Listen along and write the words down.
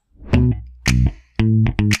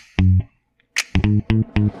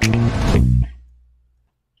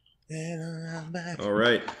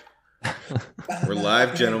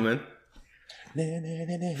gentlemen.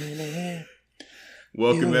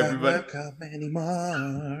 Welcome, everybody. Welcome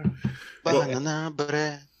anymore. Banana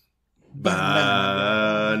bread.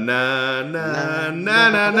 Banana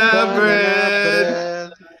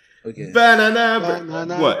bread. Okay. Banana bread.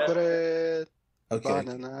 Banana What? bread. Okay.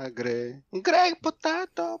 Banana Greg. Greg,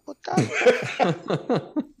 potato.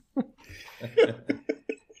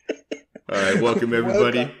 All right, welcome,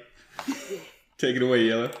 everybody. Welcome. Take it away,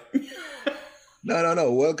 Yella.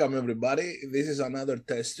 No. Welcome, everybody. This is another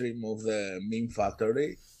test stream of the Meme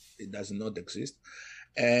Factory. It does not exist.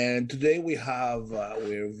 And today we're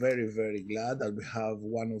very, very glad that we have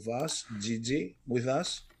one of us, Gigi, with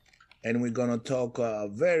us. And we're going to talk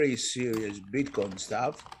very serious Bitcoin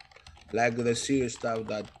stuff, like the serious stuff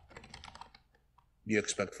that you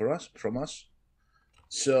expect from us.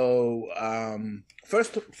 So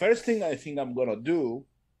first thing I think I'm going to do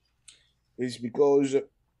is, because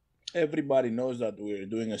everybody knows that we're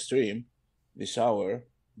doing a stream this hour,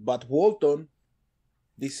 but Walton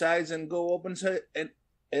decides and go opens a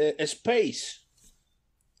space.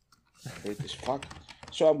 It is fuck.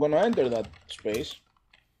 So I'm gonna enter that space.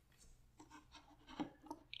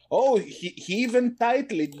 Oh, he even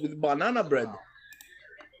titled it with banana bread.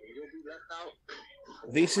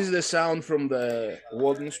 This is the sound from the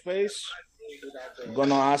Walton space. I'm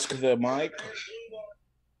gonna ask the mic.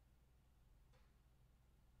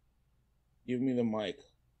 Give me the mic.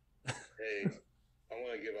 Hey, I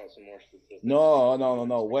want to give out some more statistics.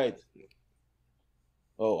 No, wait.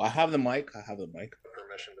 Oh, I have the mic. Permission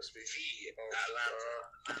to speak.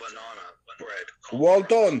 Banana bread.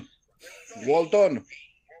 Walton.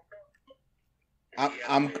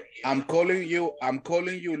 I'm calling you. I'm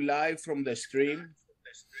calling you live from the stream.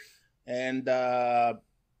 And go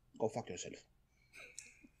fuck yourself.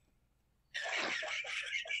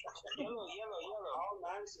 Yellow.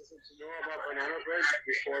 How nice is it to know about banana bread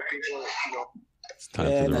before people, It's time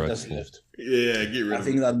for the that rug just pull. left. Yeah, get rid I of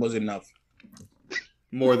think it. that was enough.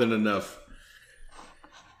 More than enough.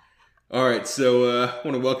 All right, so I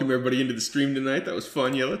want to welcome everybody into the stream tonight. That was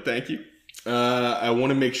fun, Yella. Thank you. I want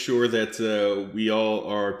to make sure that we all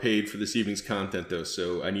are paid for this evening's content, though.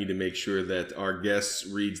 So I need to make sure that our guest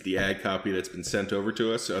reads the ad copy that's been sent over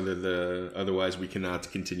to us. Otherwise, we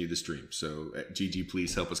cannot continue the stream. So, Gigi,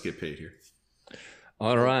 please help us get paid here.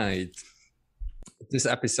 All right. This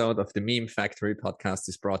episode of the Meme Factory podcast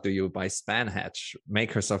is brought to you by SpanHatch,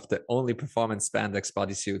 makers of the only performance spandex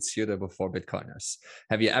bodysuit suitable for Bitcoiners.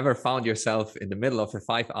 Have you ever found yourself in the middle of a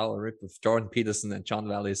 5-hour rip with Jordan Peterson and John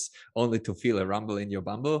Wallis only to feel a rumble in your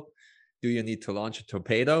bumble? Do you need to launch a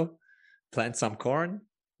torpedo? Plant some corn?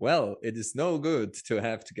 Well, it is no good to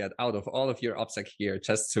have to get out of all of your OPSEC gear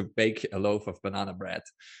just to bake a loaf of banana bread.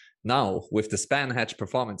 Now, with the SpanHatch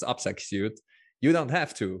performance OPSEC suit, you don't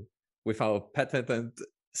have to. With our patented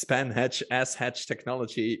SpanHatch S-Hatch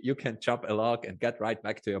technology, you can chop a log and get right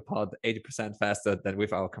back to your pod 80% faster than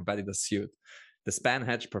with our competitor's suit. The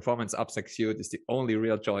SpanHatch Performance OPSEC suit is the only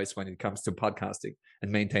real choice when it comes to podcasting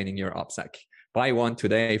and maintaining your OPSEC. Buy one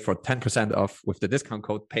today for 10% off with the discount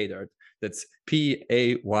code PAYDIRT. That's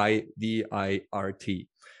PAYDIRT.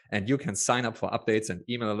 And you can sign up for updates and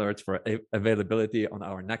email alerts for availability on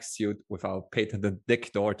our next suit with our patented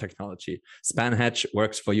dick door technology. SpanHatch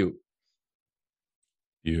works for you.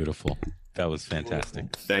 Beautiful. That was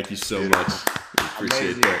fantastic. Thank you so much. We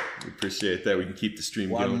appreciate that. We appreciate that. We can keep the stream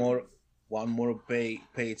going. One more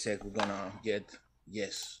paycheck we're gonna get.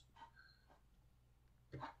 Yes.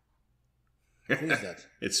 Who is that?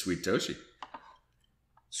 It's Sweet Toshi.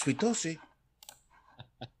 Sweet Toshi.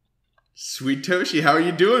 Sweet Toshi, how are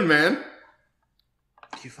you doing, man?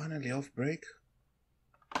 You finally off break?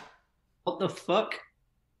 What the fuck?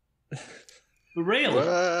 For real?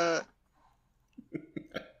 What?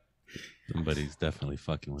 Somebody's definitely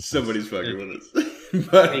fucking with Somebody's us. fucking with us. Ain't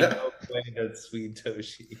But, no way that's Sweet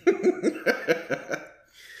Toshi.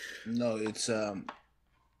 No, it's I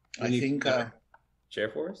Any think Chair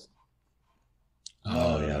Force? Oh,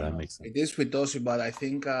 no, yeah, no, that no. makes sense. It is Sweet Toshi, but I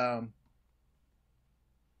think I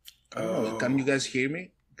don't know. Can you guys hear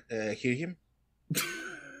me? Hear him?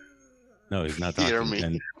 No, he's not Hear talking. me.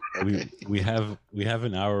 And we have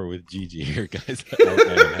an hour with Gigi here, guys. I'm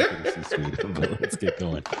happy to see Sweet, but let's get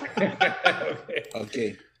going.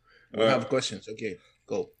 Okay. We All right. have questions. Okay,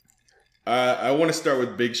 go. I want to start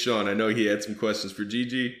with Big Sean. I know he had some questions for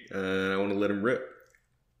Gigi, and I want to let him rip.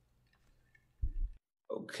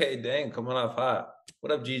 Okay, dang, coming off hot.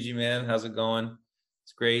 What up, Gigi, man? How's it going?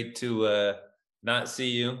 It's great to not see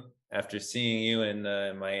you after seeing you in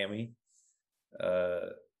Miami.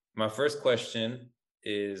 My first question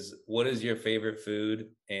is, what is your favorite food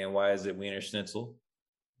and why is it Wiener Schnitzel?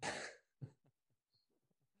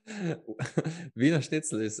 Wiener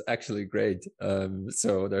Schnitzel is actually great.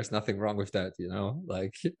 So there's nothing wrong with that, you know.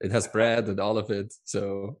 Like it has bread and all of it.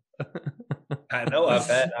 So I know I've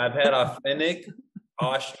had authentic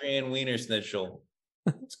Austrian Wiener Schnitzel.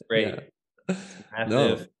 It's great. Yeah.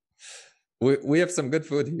 Massive. No, we have some good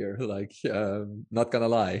food here. Like, not gonna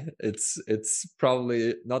lie, it's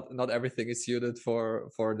probably not everything is suited for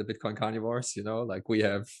the Bitcoin carnivores. You know, like we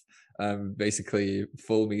have basically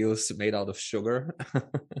full meals made out of sugar.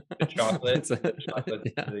 The chocolate.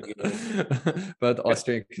 Yeah. Really good. But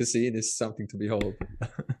Austrian cuisine is something to behold.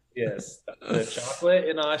 Yes, the chocolate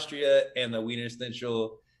in Austria and the Wiener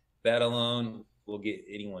Schnitzel, that alone will get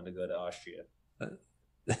anyone to go to Austria.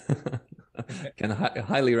 Can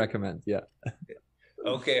highly recommend. Yeah.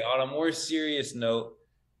 Okay, on a more serious note,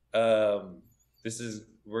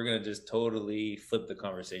 we're gonna just totally flip the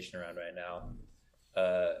conversation around right now.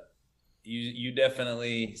 You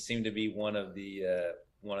definitely seem to be one of the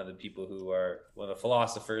people who are one of the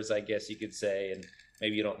philosophers, I guess you could say, and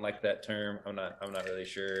maybe you don't like that term. I'm not really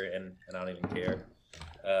sure, and I don't even care.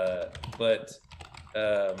 But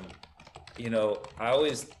you know,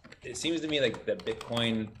 it seems to me like that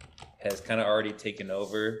Bitcoin has kind of already taken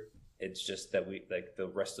over. It's just that the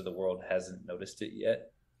rest of the world hasn't noticed it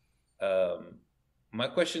yet. My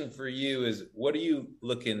question for you is, what are you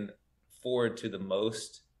looking forward to the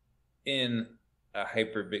most in a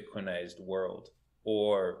hyper Bitcoinized world,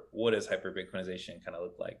 or what does hyper Bitcoinization kind of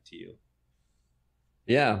look like to you?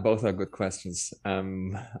 Yeah, both are good questions.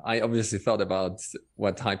 I obviously thought about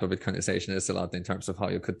what hyper Bitcoinization is a lot in terms of how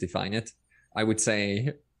you could define it. I would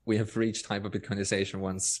say we have reached hyper Bitcoinization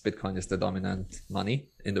once Bitcoin is the dominant money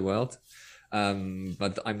in the world.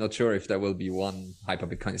 But I'm not sure if there will be one hyper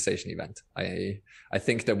Bitcoinization event. I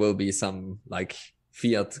think there will be some like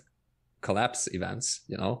fiat collapse events,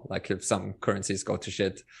 you know, like if some currencies go to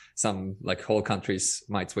shit, some like whole countries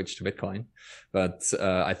might switch to Bitcoin. But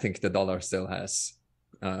I think the dollar still has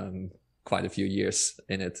quite a few years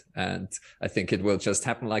in it, and I think it will just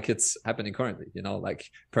happen like it's happening currently, you know, like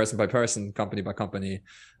person by person, company by company,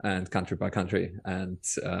 and country by country, and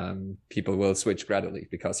people will switch gradually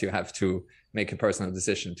because you have to make a personal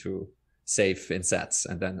decision to save in sats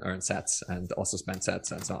and then earn sats and also spend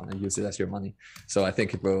sats and so on and use it as your money. So I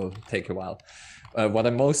think it will take a while. What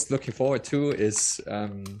I'm most looking forward to is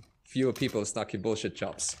fewer people stuck in bullshit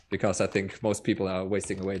jobs, because I think most people are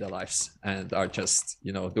wasting away their lives and are just,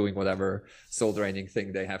 you know, doing whatever soul draining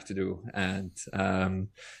thing they have to do, and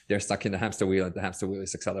they're stuck in the hamster wheel, and the hamster wheel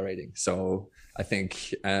is accelerating. So I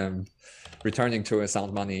think returning to a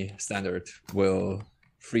sound money standard will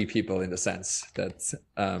free people in the sense that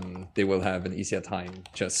they will have an easier time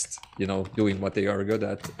just, you know, doing what they are good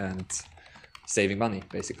at and saving money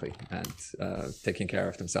basically, and taking care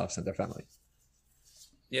of themselves and their family.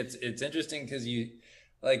 Yeah, it's interesting because you,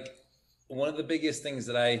 like, one of the biggest things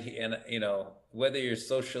that and you know, whether you're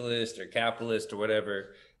socialist or capitalist or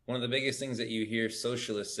whatever, one of the biggest things that you hear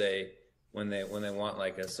socialists say when they want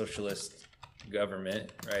like a socialist government,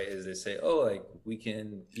 right, is they say, oh, like you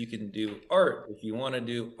can do art if you want to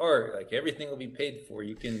do art, like everything will be paid for,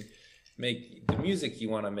 you can make the music you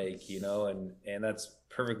want to make, you know, and that's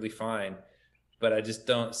perfectly fine. But I just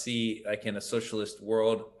don't see, like, in a socialist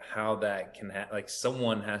world how that can like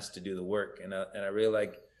someone has to do the work, and I really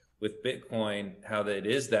like with Bitcoin how that it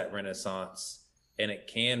is that renaissance, and it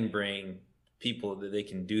can bring people that they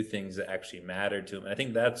can do things that actually matter to them. And I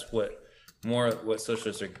think that's what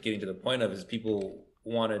socialists are getting to the point of, is people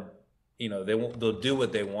want to, you know, they'll do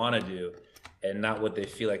what they want to do and not what they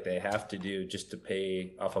feel like they have to do just to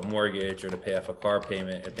pay off a mortgage or to pay off a car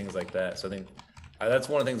payment and things like that. So I think that's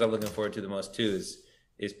one of the things I'm looking forward to the most too,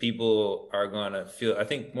 is people are going to feel, I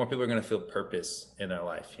think more people are going to feel purpose in their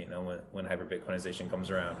life, you know, when hyper Bitcoinization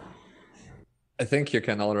comes around. I think you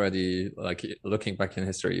can already, like, looking back in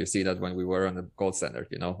history, you see that when we were on the gold standard,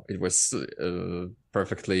 you know, it was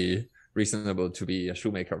perfectly reasonable to be a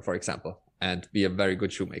shoemaker, for example, and be a very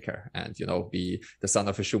good shoemaker, and, you know, be the son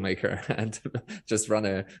of a shoemaker and just run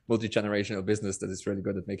a multi-generational business that is really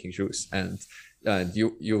good at making shoes, and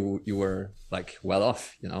you were like well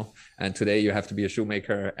off, you know. And today you have to be a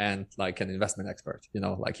shoemaker and like an investment expert, you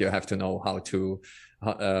know, like you have to know how to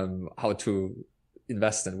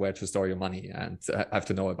invest and where to store your money, and have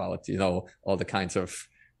to know about, you know, all the kinds of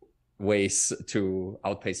ways to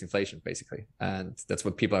outpace inflation basically. And that's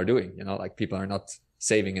what people are doing, you know, like people are not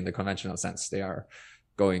saving in the conventional sense, they are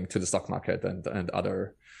going to the stock market and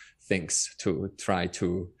other things to try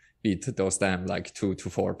to beat those damn like 2 to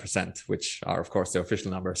 4%, which are of course the official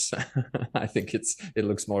numbers. I think it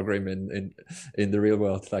looks more grim in the real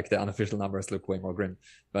world, like the unofficial numbers look way more grim.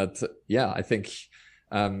 But yeah, I think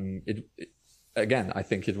again, I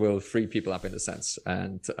think it will free people up in a sense.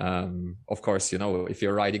 And of course, if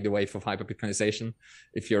you're riding the wave of hyper Bitcoinization,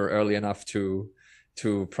 if you're early enough to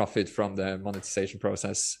profit from the monetization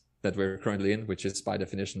process that we're currently in, which is by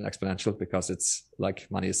definition exponential, because it's like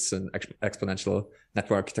money is an exponential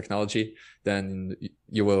network technology, then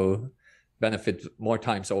you will benefit more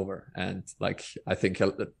times over. And like, I think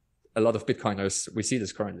a lot of Bitcoiners, we see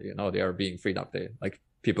this currently, they are being freed up. They like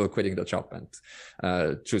people quitting the job and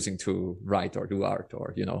choosing to write or do art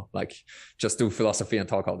or, like just do philosophy and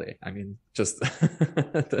talk all day. I mean, just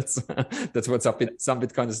that's what some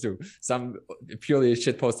Bitcoiners do. Some purely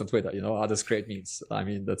shit post on Twitter, others create memes. I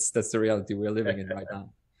mean, that's the reality we're living in right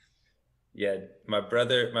now. Yeah, I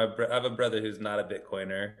have a brother who's not a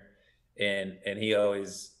Bitcoiner, and he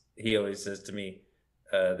always says to me,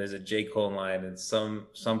 there's a J. Cole line, and some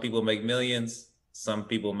people make millions, some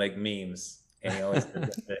people make memes. And he always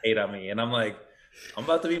hate on me. And I'm like, I'm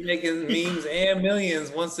about to be making memes and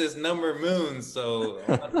millions once this number moons. So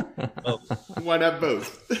why not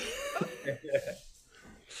both?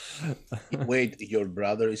 Wait, your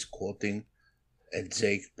brother is quoting a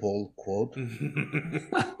Jake Paul quote?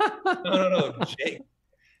 No.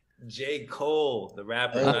 J. Cole, the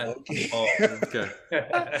rapper. Oh, okay. Paul. Okay.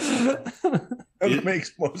 That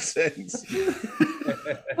makes more sense. You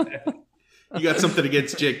got something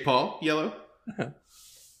against Jake Paul, Yellow?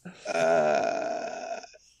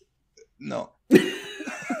 No.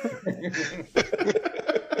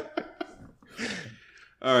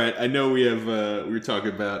 All right. I know we were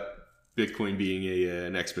talking about Bitcoin being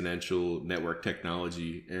an exponential network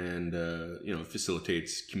technology, and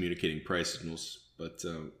facilitates communicating price signals. But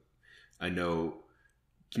I know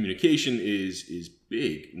communication is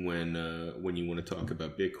big when you want to talk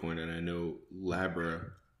about Bitcoin, and I know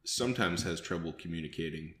Labra sometimes has trouble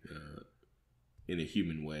communicating in a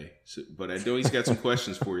human way. So, but I know he's got some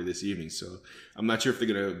questions for you this evening. So I'm not sure if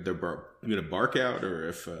they're gonna bark out or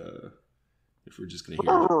if we're just gonna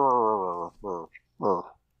hear it.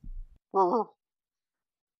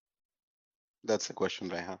 That's the question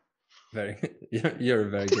that I have. You're a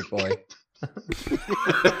very good boy.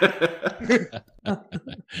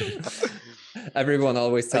 Everyone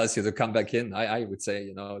always tells you to come back in. I would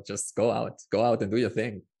say, just go out and do your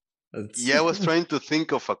thing. Yeah, I was trying to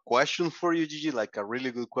think of a question for you, Gigi, like a really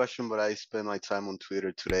good question, but I spent my time on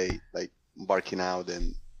Twitter today, like barking out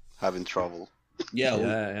and having trouble.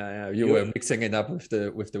 Yeah. You were mixing it up with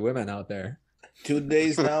the women out there. 2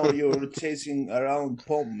 days now, you're chasing around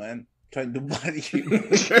Pom, man, trying to buy you.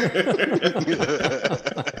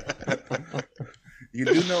 You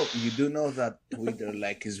do know that Twitter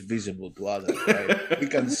is visible to others, right? We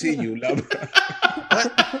can see you, Labra.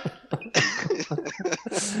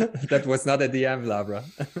 That was not a DM, Labra.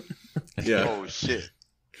 Yeah. Oh shit.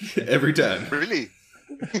 Every time. Really?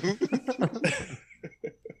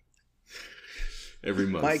 Every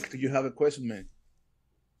month. Mike, do you have a question, man?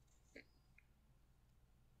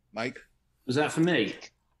 Mike? Was that for me?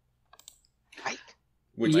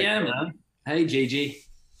 Man. Hey, Gigi.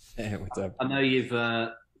 Hey, what's up? I know you've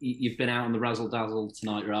been out on the razzle dazzle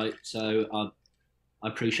tonight, right? So I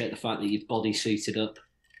appreciate the fact that you've body suited up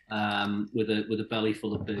with a belly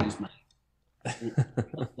full of booze, mate.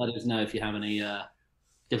 Let us know if you have any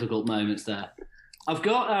difficult moments there. I've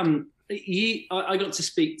got I got to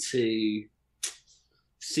speak to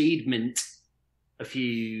Seed Mint a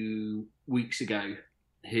few weeks ago,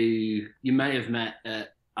 who you may have met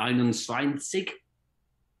at 21.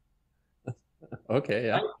 Okay,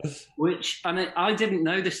 yeah. I didn't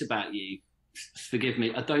know this about you. Forgive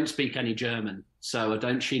me. I don't speak any German, so I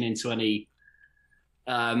don't tune into any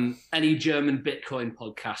German Bitcoin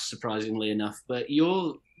podcasts, surprisingly enough. But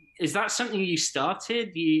is that something you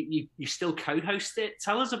started? You still co-host it?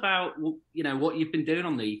 Tell us about what you've been doing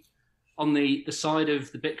on the side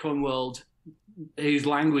of the Bitcoin world, whose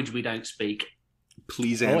language we don't speak.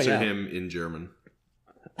 Please answer him in German.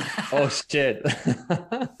 Oh shit.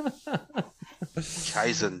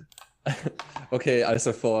 Scheißen. Okay,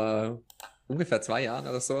 also vor ungefähr 2 Jahren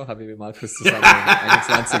oder so haben wir mal kurz zusammen in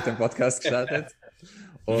 21 den Podcast gestartet.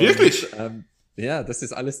 Und, wirklich? Ja, das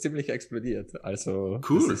ist alles ziemlich explodiert. Also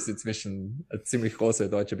cool. Das ist inzwischen eine ziemlich große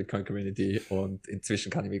deutsche Bitcoin-Community und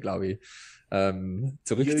inzwischen kann ich mich, glaube ich,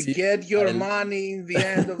 zurückziehen. You get your money in the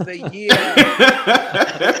end of the year.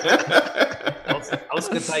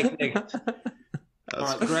 Ausgezeichnet. All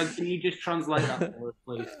right, Greg, can you just translate that for us,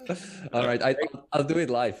 please? All right, I'll do it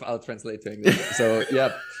live. I'll translate to English. So,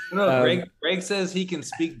 yeah. No, Greg says he can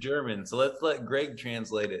speak German, so let's let Greg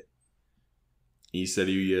translate it. He said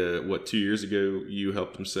 2 years ago you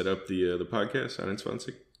helped him set up the podcast, 21?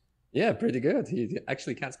 Yeah, pretty good. He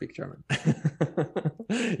actually can speak German.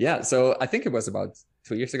 Yeah, so I think it was about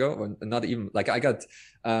 2 years ago, or not even, like I got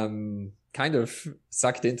kind of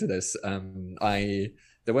sucked into this.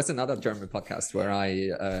 There was another German podcast where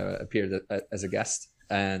I appeared as a guest,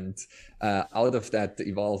 and out of that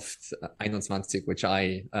evolved 21, which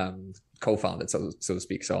I co-founded, so to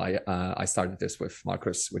speak. So I started this with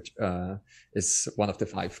Marcus, which is one of the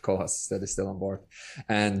 5 co-hosts that is still on board,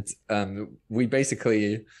 and we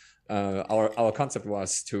basically. Our concept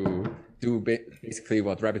was to do basically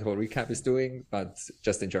what Rabbit Hole Recap is doing, but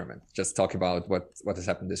just in German. Just talk about what has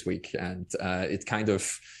happened this week, and it kind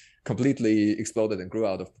of completely exploded and grew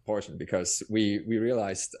out of proportion because we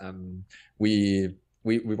realized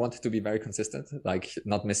we wanted to be very consistent, like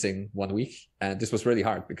not missing 1 week, and this was really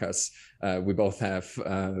hard because we both have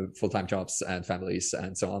full-time jobs and families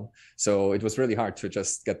and so on. So it was really hard to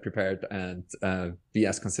just get prepared and be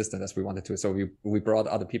as consistent as we wanted to. So we brought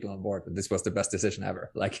other people on board, and this was the best decision ever.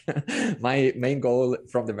 Like my main goal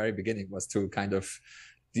from the very beginning was to kind of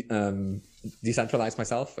decentralize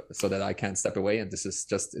myself so that I can step away, and this is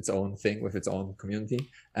just its own thing with its own community.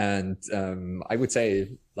 And I would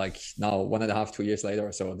say, like now 1.5, 2 years later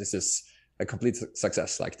or so, this is a complete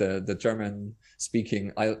success. Like the German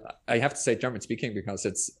speaking, I have to say German speaking because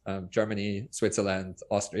it's Germany, Switzerland,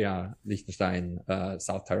 Austria, Liechtenstein,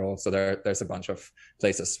 South Tyrol. So there's a bunch of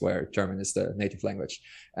places where German is the native language,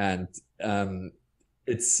 and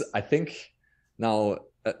it's, I think now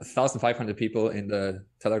 1,500 people in the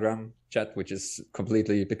Telegram chat, which is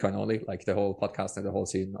completely Bitcoin only. Like the whole podcast and the whole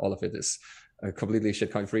scene, all of it is completely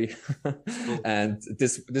shitcoin free. And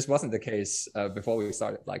this wasn't the case before we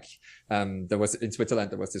started. Like there was in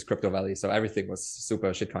Switzerland, there was this crypto valley, so everything was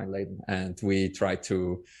super shitcoin laden, and we tried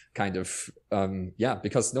to kind of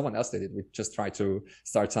because no one else did it, we just tried to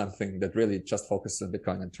start something that really just focuses on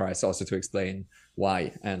Bitcoin and tries also to explain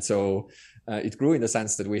why. And so it grew in the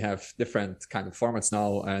sense that we have different kind of formats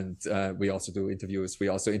now, and we also do interviews. We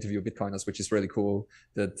also interview Bitcoiners, which is really cool,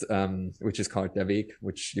 that which is called Der Weg,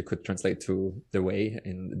 which you could translate to the way,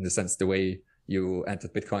 in the sense the way you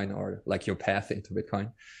entered Bitcoin, or like your path into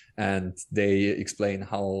Bitcoin. And they explain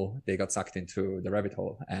how they got sucked into the rabbit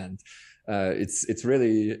hole. And it's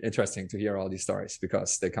really interesting to hear all these stories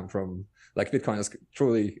because they come from, like, Bitcoiners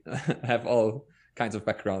truly have all kinds of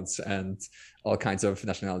backgrounds and all kinds of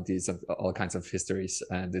nationalities and all kinds of histories,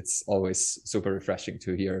 and it's always super refreshing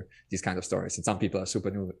to hear these kind of stories. And some people are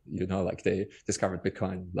super new, you know, like they discovered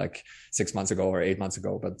Bitcoin like 6 months ago or 8 months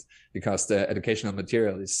ago, but because the educational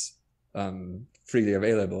material is freely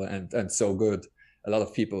available and so good, a lot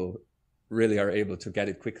of people really are able to get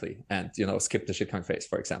it quickly and, you know, skip the shitcoin phase,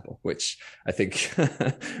 for example, which I think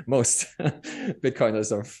most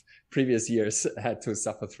Bitcoiners of previous years had to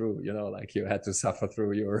suffer through. You know, like you had to suffer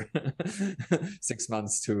through your 6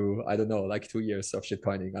 months to, I don't know, like 2 years of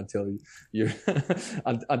shitcoining until you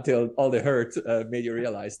until all the hurt made you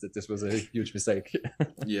realize that this was a huge mistake.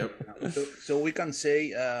 Yep. So we can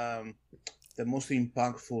say the most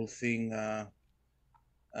impactful thing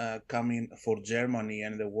coming for Germany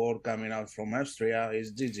and the world coming out from Austria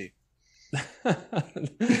is Gigi.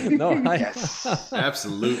 No, Yes.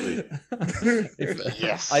 Absolutely.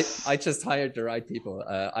 Yes. I just hired the right people.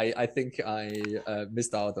 I think I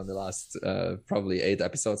missed out on the last probably 8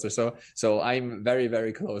 episodes or so. So I'm very,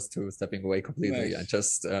 very close to stepping away completely. Nice. And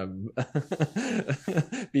just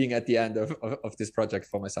being at the end of this project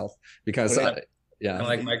for myself, because yeah, kind of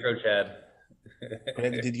like micro Chad.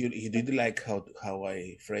 Greg, you did like how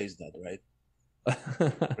I phrased that, right?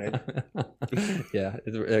 Yeah,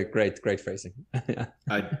 great phrasing. Yeah.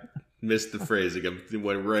 I missed the phrasing. It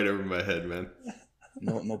went right over my head, man.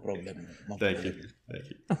 No problem. No Thank problem. you. Thank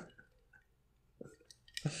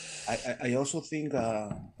you. I also think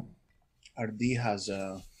RD has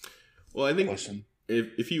a I think question.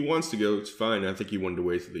 If he wants to go, it's fine. I think he wanted to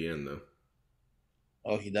wait till the end, though.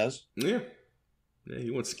 Oh, he does? Yeah,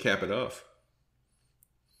 he wants to cap it off.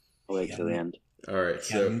 Wait till the end. All right,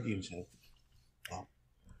 so. Himself.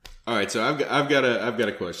 All right, so I've got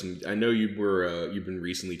a question. I know you've been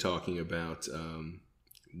recently talking about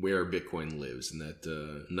where Bitcoin lives, and that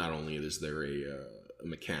not only is there a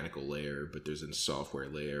mechanical layer, but there's a software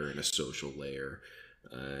layer and a social layer.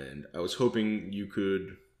 And I was hoping you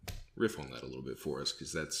could riff on that a little bit for us,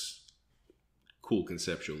 because that's cool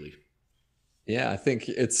conceptually. Yeah, I think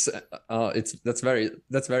that's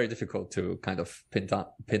very difficult to kind of pin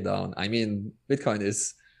down. I mean, Bitcoin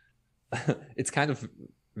is it's kind of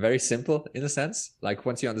very simple in a sense. Like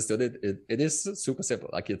once you understood it is super simple.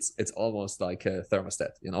 Like it's almost like a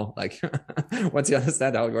thermostat, you know, like once you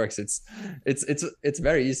understand how it works, it's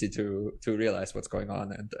very easy to realize what's going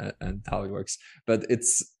on and how it works. But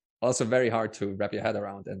it's also very hard to wrap your head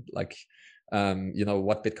around, and like you know,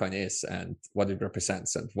 what Bitcoin is and what it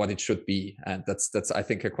represents and what it should be. And that's I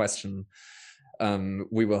think a question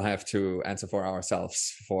we will have to answer for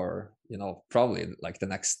ourselves for, you know, probably like the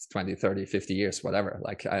next 20, 30, 50 years, whatever.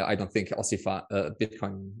 Like I don't think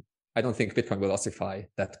Bitcoin, I don't think Bitcoin will ossify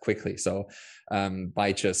that quickly. So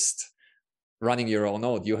by just running your own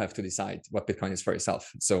node, you have to decide what Bitcoin is for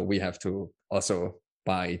yourself. So we have to also,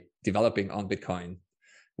 by developing on Bitcoin,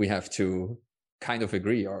 we have to kind of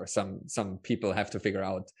agree, or some people have to figure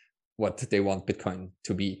out what they want Bitcoin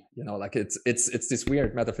to be. You know, like it's this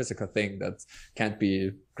weird metaphysical thing that can't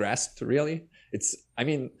be grasped really. It's, I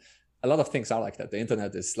mean, a lot of things are like that. The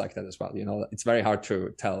internet is like that as well. You know, it's very hard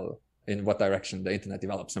to tell in what direction the internet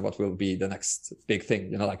develops and what will be the next big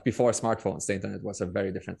thing. You know, like before smartphones, the internet was a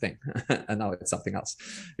very different thing, and now it's something else.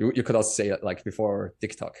 You could also say like before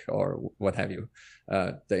TikTok or what have you,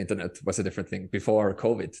 the internet was a different thing. Before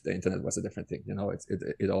COVID, the internet was a different thing. You know,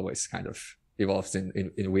 it always kind of evolves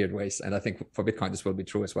in weird ways, and I think for Bitcoin this will be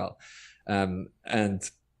true as well. And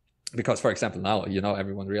because, for example, now, you know,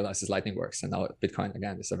 everyone realizes Lightning works, and now Bitcoin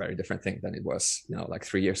again is a very different thing than it was, you know, like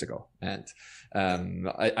 3 years ago. And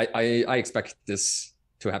I expect this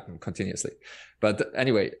to happen continuously. But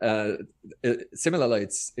anyway, similarly,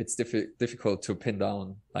 it's difficult to pin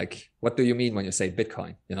down, like, what do you mean when you say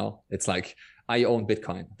Bitcoin? You know, it's like, I own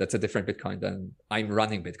Bitcoin. That's a different Bitcoin than I'm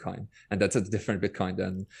running Bitcoin. And that's a different Bitcoin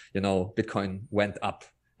than, you know, Bitcoin went up.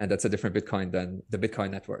 And that's a different Bitcoin than the Bitcoin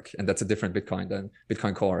network. And that's a different Bitcoin than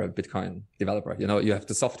Bitcoin Core, a Bitcoin developer. You know, you have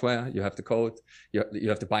the software, you have the code, you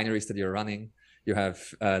have the binaries that you're running, you have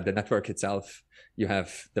the network itself, you have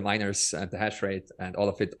the miners and the hash rate, and all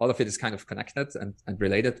of it is kind of connected and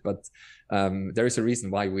related. But there is a reason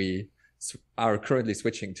why we are currently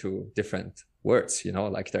switching to different words. You know,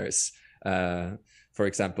 like there's, for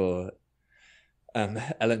example,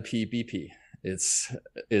 LNP BP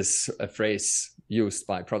is a phrase used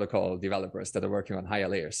by protocol developers that are working on higher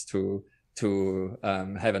layers to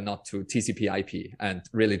have a nod to TCP/IP and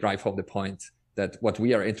really drive home the point that what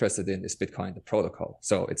we are interested in is Bitcoin, the protocol.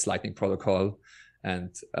 So it's Lightning protocol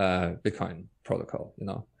and Bitcoin protocol, you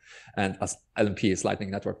know, and as LNP is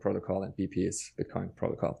Lightning Network Protocol and BP is Bitcoin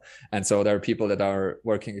protocol. And so there are people that are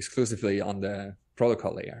working exclusively on the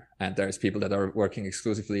protocol layer, and there's people that are working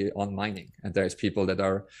exclusively on mining, and there's people that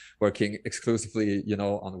are working exclusively, you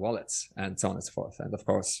know, on wallets, and so on and so forth. And of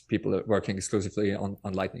course, people are working exclusively on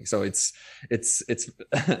Lightning. So it's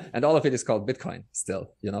and all of it is called Bitcoin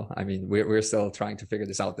still, you know. I mean, we're still trying to figure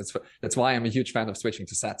this out. That's why I'm a huge fan of switching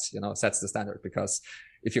to sats. You know, sats the standard, because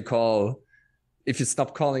if you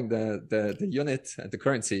stop calling the unit and the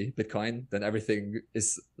currency Bitcoin, then everything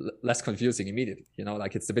is less confusing immediately. You know,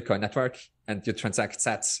 like it's the Bitcoin network, and you transact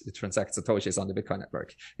sats, you transact Satoshis on the Bitcoin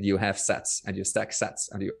network, and you have sats, and you stack sats,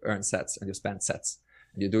 and you earn sats, and you spend sats,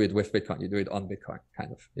 and you do it with Bitcoin, you do it on Bitcoin,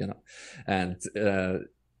 kind of, you know. And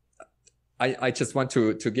I just want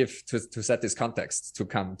to set this context to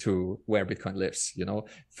come to where Bitcoin lives. You know,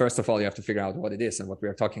 first of all, you have to figure out what it is and what we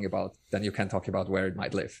are talking about. Then you can talk about where it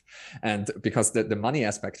might live. And because the money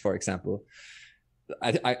aspect, for example,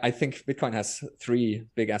 I think Bitcoin has three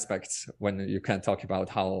big aspects when you can talk about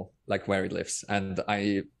how, like, where it lives. And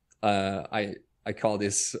I call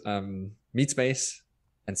this meat space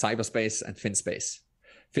and cyberspace and fin space.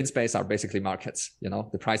 Fin space are basically markets. You know,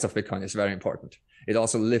 the price of Bitcoin is very important. It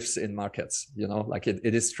also lives in markets, you know, like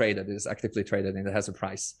it is traded, it is actively traded, and it has a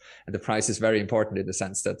price. And the price is very important in the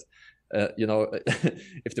sense that, you know,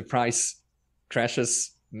 if the price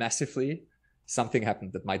crashes massively, something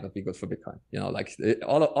happened that might not be good for Bitcoin. You know, like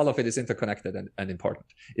all of it is interconnected and important.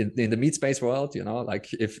 In the meat space world, you know, like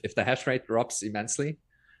if the hash rate drops immensely,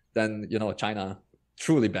 then, you know, China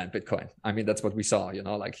truly banned Bitcoin. I mean, that's what we saw, you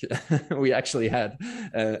know, like we actually had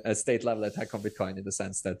a state level attack on Bitcoin in the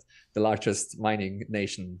sense that the largest mining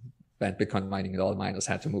nation banned Bitcoin mining and all miners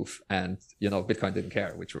had to move. And, you know, Bitcoin didn't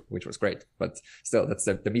care, which was great. But still, that's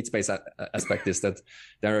the meat space aspect, is that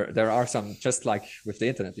there are some, just like with the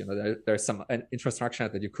internet, you know, there's some infrastructure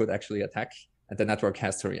that you could actually attack, and the network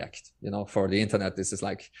has to react. You know, for the internet, this is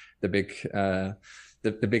like the big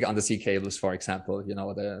the big undersea cables, for example, you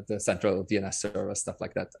know, the central DNS server, stuff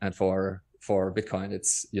like that. And for Bitcoin,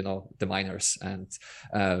 it's, you know, the miners and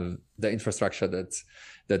the infrastructure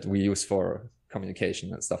that we use for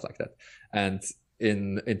communication and stuff like that. And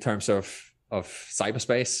in terms of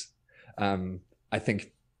cyberspace, I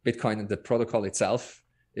think Bitcoin and the protocol itself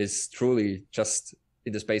is truly just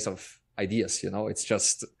in the space of ideas. You know, it's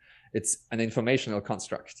an informational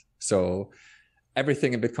construct. So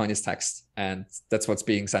everything in Bitcoin is text, and that's what's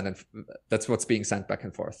being sent, and that's what's being sent back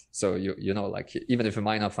and forth. So you know, like even if a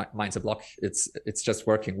miner mines a block, it's just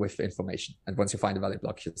working with information. And once you find a valid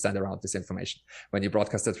block, you send around this information. When you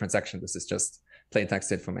broadcast a transaction, this is just plain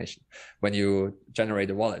text information. When you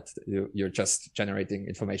generate a wallet, you're just generating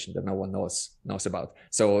information that no one knows about.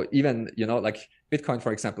 So even, you know, like Bitcoin,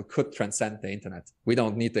 for example, could transcend the internet. We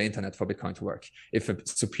don't need the internet for Bitcoin to work. If a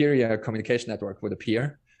superior communication network would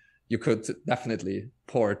appear, you could definitely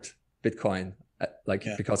port Bitcoin,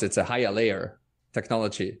 because it's a higher layer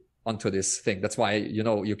technology onto this thing. That's why, you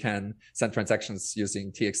know, you can send transactions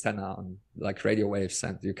using TX10 on like radio waves,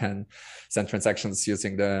 and you can send transactions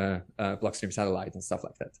using the Blockstream satellite and stuff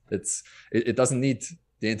like that. It doesn't need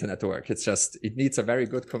the internet to work. It's just, it needs a very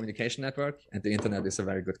good communication network, and the internet is a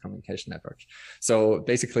very good communication network. So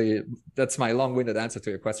basically, that's my long-winded answer to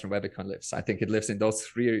your question, where Bitcoin lives. I think it lives in those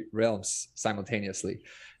three realms simultaneously.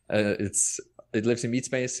 It lives in meat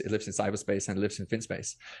space, it lives in cyberspace, and it lives in fin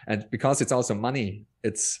space. And because it's also money,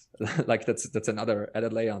 it's like that's another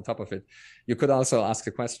added layer on top of it. You could also ask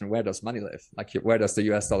the question, where does money live? Like, where does the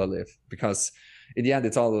US dollar live? Because in the end,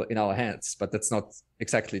 it's all in our hands, but that's not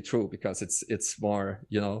exactly true, because it's more,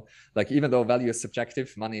 you know, like even though value is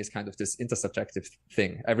subjective, money is kind of this intersubjective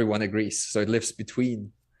thing. Everyone agrees. So it lives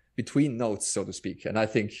between nodes, so to speak. And I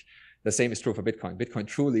think the same is true for Bitcoin. Bitcoin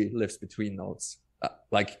truly lives between nodes.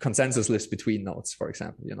 Like consensus lives between nodes, for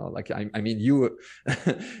example, you know, like, I mean, you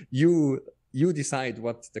decide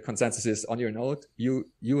what the consensus is on your node. You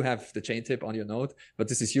have the chain tip on your node, but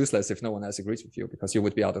this is useless if no one else agrees with you, because you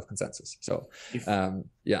would be out of consensus. So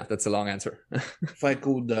yeah, that's a long answer. If I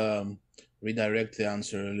could redirect the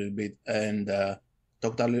answer a little bit and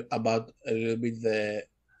talk about a little bit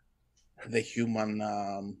the human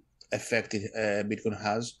effect Bitcoin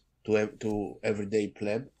has to everyday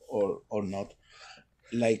pleb or not.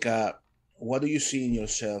 Like, what do you see in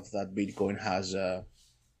yourself that Bitcoin has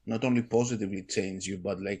not only positively changed you,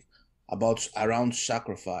 but like around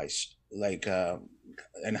sacrifice, like,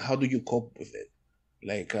 and how do you cope with it?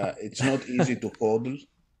 Like, it's not easy to hodl.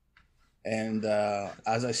 And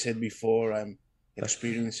as I said before, I'm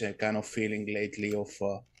experiencing a kind of feeling lately of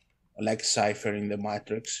like Cypher in the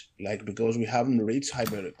Matrix, like, because we haven't reached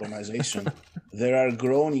hyper-recognition, there are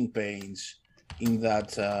growing pains in that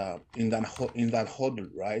hodl,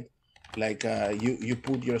 right? Like, you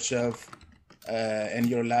put yourself and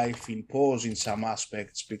your life in pause in some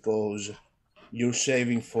aspects, because you're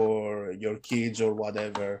saving for your kids or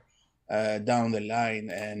whatever down the line.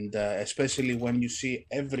 And especially when you see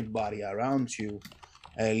everybody around you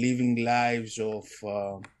living lives of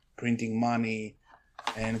printing money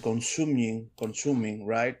and consuming,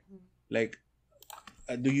 right? Like,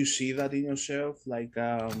 do you see that in yourself? Like,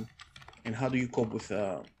 and how do you cope with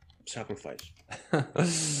sacrifice?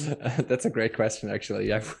 That's a great question,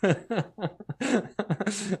 actually. I'm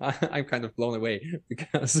kind of blown away,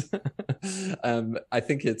 because I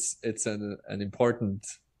think it's an important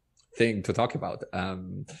thing to talk about.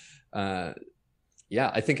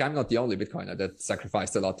 Yeah, I think I'm not the only Bitcoiner that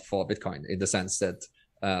sacrificed a lot for Bitcoin, in the sense that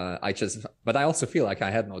but I also feel like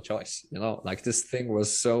I had no choice, you know, like this thing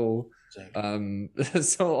was so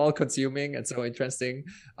so all-consuming and so interesting.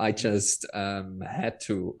 I just had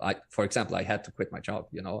to, for example, I had to quit my job,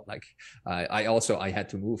 you know, like I had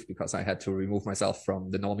to move, because I had to remove myself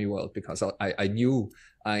from the normie world, because I knew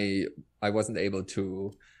I wasn't able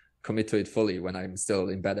to commit to it fully when I'm still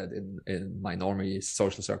embedded in my normie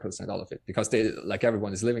social circles and all of it, because like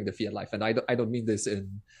everyone is living the fiat life. And I don't mean this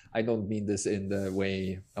in the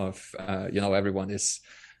way of you know, everyone is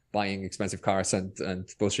buying expensive cars and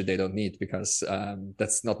bullshit they don't need, because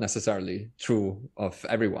that's not necessarily true of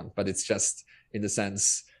everyone, but it's just in the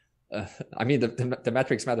sense, I mean, the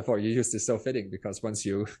Matrix metaphor you used is so fitting, because once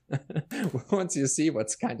you see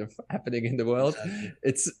what's kind of happening in the world,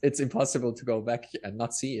 exactly, it's impossible to go back and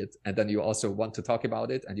not see it. And then you also want to talk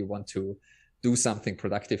about it, and you want to do something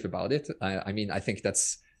productive about it. I mean, I think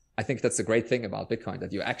that's the great thing about Bitcoin,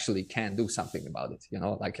 that you actually can do something about it, you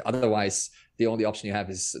know, like otherwise the only option you have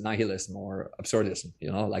is nihilism or absurdism,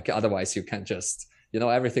 you know, like otherwise you can just, you know,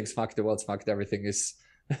 everything's fucked, the world's fucked, everything is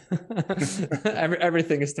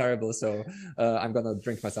everything is terrible, so I'm gonna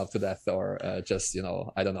drink myself to death, or just, you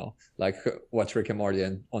know, I don't know, like watch Rick and Morty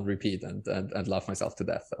on repeat and laugh myself to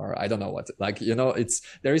death, or I don't know what, like, you know,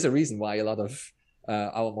 there is a reason why a lot of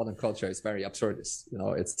our modern culture is very absurdist. You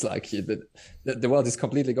know, it's like the world is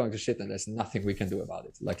completely going to shit, and there's nothing we can do about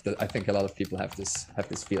it. Like I think a lot of people have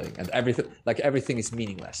this feeling, and everything is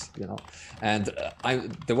meaningless. You know, and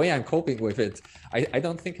the way I'm coping with it, I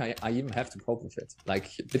don't think I even have to cope with it.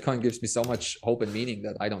 Like Bitcoin gives me so much hope and meaning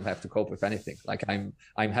that I don't have to cope with anything. Like I'm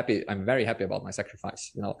happy. I'm very happy about my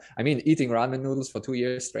sacrifice. You know, I mean, eating ramen noodles for 2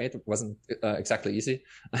 years straight wasn't exactly easy,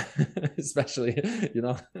 especially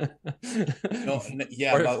No,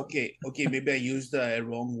 yeah, but okay, maybe I used the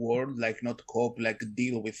wrong word, like not cope, like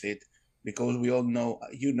deal with it, because we all know,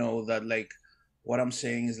 that like what I'm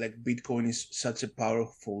saying is like Bitcoin is such a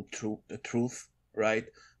powerful truth, right?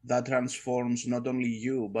 That transforms not only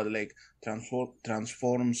you, but like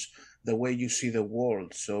transforms the way you see the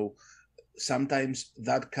world. So sometimes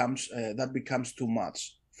that becomes too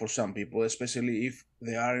much for some people, especially if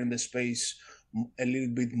they are in the space a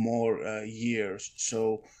little bit more years.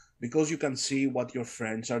 So because you can see what your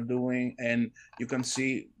friends are doing, and you can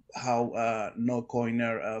see how no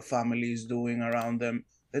coiner family is doing around them,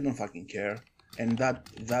 they don't fucking care. And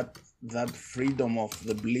that freedom of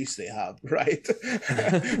the bliss they have, right?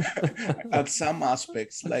 At some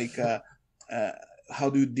aspects, like how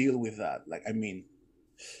do you deal with that? Like, I mean,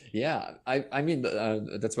 yeah, I mean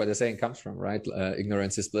that's where the saying comes from, right?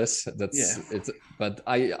 Ignorance is bliss. It's, but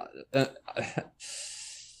I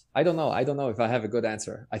don't know if I have a good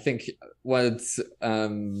answer. I think what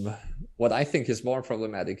I think is more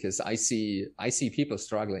problematic is I see people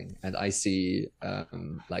struggling, and I see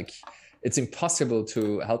like it's impossible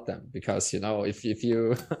to help them, because if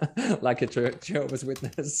you like a Jehovah's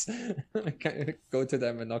Witness, go to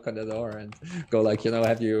them and knock on the door and go like,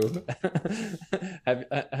 have you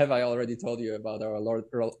have I already told you about our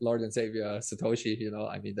Lord and Savior Satoshi?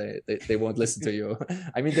 I mean, they won't listen to you.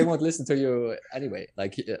 I mean, they won't listen to you anyway.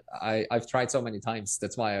 Like I've tried so many times.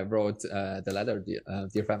 That's why I wrote the letter,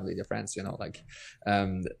 dear family, dear friends.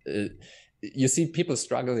 You see people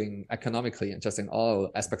struggling economically and just in all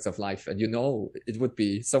aspects of life, and it would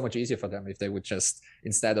be so much easier for them if they would just,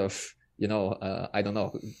 instead of I don't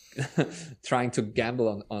know, trying to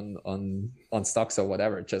gamble on stocks or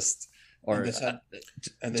whatever, just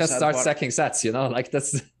start stacking sets. Like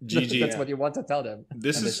that's Gigi, that's what you want to tell them.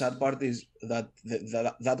 The sad part is that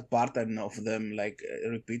that pattern of them like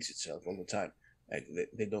repeats itself all the time. Like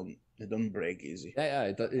they don't break easy.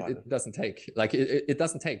 It doesn't take, like it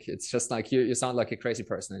doesn't take. It's just like you sound like a crazy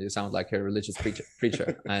person, and you sound like a religious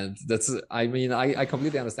preacher. And that's, I mean, I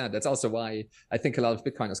completely understand. That's also why I think a lot of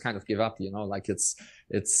Bitcoiners kind of give up, like it's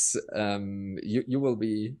you will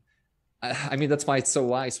be, I mean, that's why it's so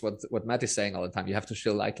wise what Matt is saying all the time. You have to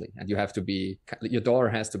chill lightly, and you have to be, your door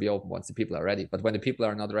has to be open once the people are ready. But when the people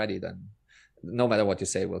are not ready, then no matter what you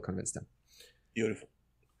say will convince them. Beautiful.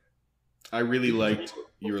 I really liked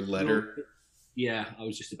your letter. Yeah, I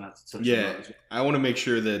was just about to touch on that as well. I want to make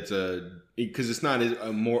sure that because it's not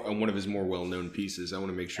one of his more well-known pieces, I want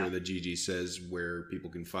to make sure that Gigi says where people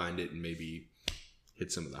can find it and maybe hit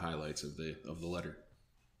some of the highlights of the letter.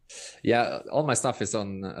 Yeah, all my stuff is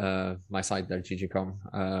on my site there, Gigi.com.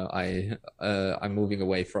 I'm moving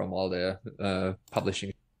away from all the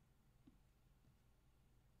publishing.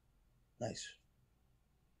 Nice.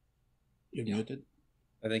 You're muted.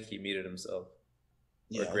 I think he muted himself.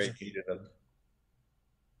 Yeah, or Greg muted him.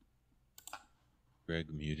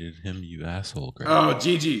 Greg muted him, you asshole, Greg. Oh,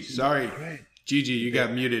 Gigi, sorry. Gigi, you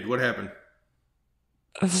got muted. What happened?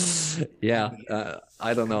 Yeah,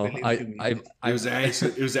 I don't know. It was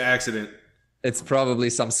an accident. It's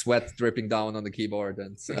probably some sweat dripping down on the keyboard,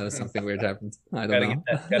 and something weird happened. I don't know.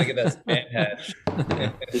 Gotta get that spam hash.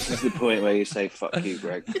 This is the point where you say, fuck you,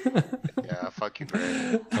 Greg. Yeah, fuck you,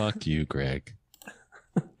 Greg. Fuck you, Greg.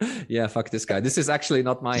 Yeah, fuck this guy. This is actually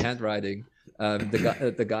not my handwriting.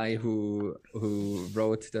 The guy who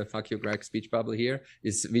wrote the "Fuck You, Greg" speech bubble here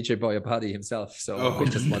is Vijay Boyapati himself. So I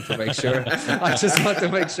just want to make sure. I just want to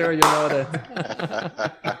make sure you know that.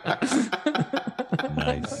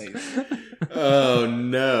 Nice. Oh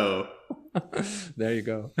no. There you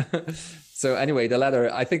go. So anyway, the letter,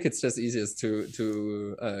 I think it's just easiest to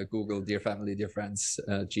Google "Dear Family, Dear Friends"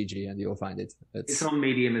 Gigi, and you'll find it. It's on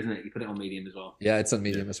Medium, isn't it? You put it on Medium as well. Yeah, it's on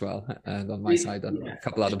Medium as well, and on my side, and a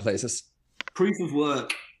couple other places. Proof of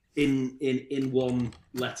work in one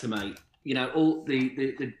letter, mate. All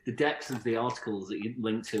the depth of the articles that you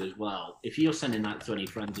link to as well. If you're sending that to any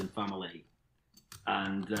friends and family,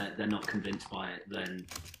 and they're not convinced by it, then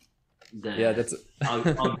yeah, that's I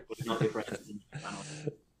would not be friends and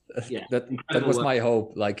family. Yeah, that incredible was work. my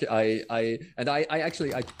hope. Like I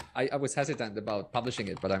actually I was hesitant about publishing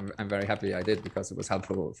it, but I'm very happy I did because it was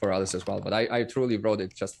helpful for others as well. But I truly wrote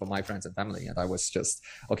it just for my friends and family, and I was just,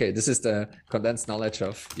 okay, this is the condensed knowledge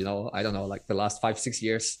of, I don't know, like the last 5-6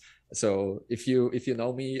 years. So if you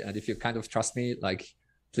know me and if you kind of trust me, like,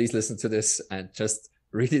 please listen to this and just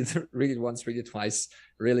read it once, read it twice,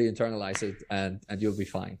 really internalize it, and you'll be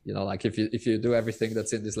fine. Like if you do everything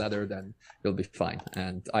that's in this letter, then you'll be fine.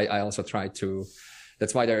 And I also try to,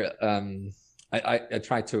 that's why there I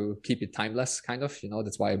try to keep it timeless, kind of.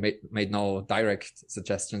 That's why I made no direct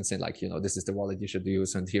suggestions in like, this is the wallet you should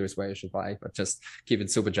use and here's where you should buy, but just keep it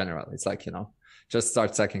super general. It's like, just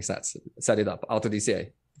start stacking sats, set it up, auto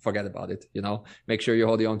DCA, forget about it. Make sure you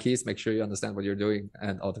hold your own keys, make sure you understand what you're doing,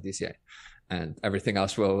 and auto DCA, and everything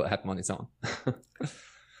else will happen on its own.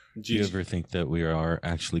 Do you ever think that we are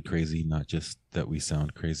actually crazy, not just that we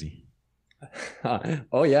sound crazy?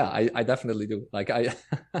 Oh yeah, I definitely do. Like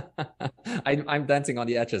I'm dancing on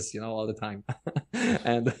the edges, all the time.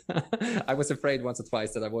 And I was afraid once or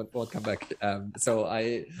twice that I won't come back. So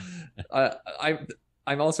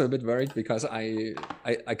I'm also a bit worried because I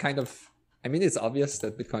kind of, I mean, it's obvious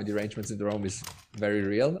that Bitcoin derangement syndrome is very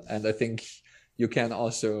real, and I think you can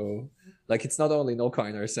also, like, it's not only no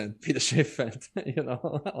coiners and Peter Schiff and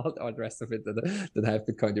all the rest of it that have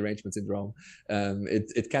Bitcoin derangement syndrome.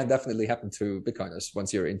 It can definitely happen to Bitcoiners.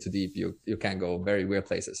 Once you're into deep, you can go very weird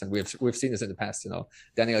places, and we've seen this in the past.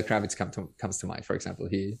 Daniel Kravitz comes to mind, for example.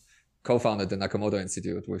 He co-founded the Nakamoto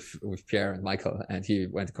Institute with Pierre and Michael, and he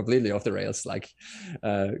went completely off the rails. Like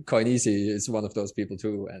Koinisi is one of those people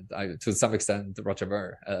too, and to some extent Roger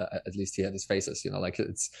Ver, at least he had his phases, like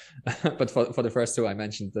it's but for the first two I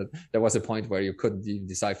mentioned, that there was a point where you couldn't even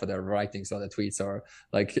decipher their writings or their tweets, or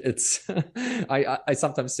like it's I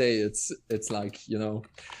sometimes say it's like,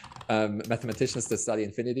 mathematicians that study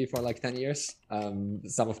infinity for like 10 years,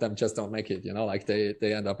 some of them just don't make it, like they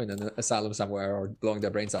end up in an asylum somewhere or blowing their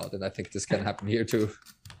brains out, and I think this can happen here too.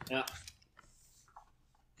 Yeah,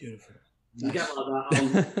 Beautiful. you get like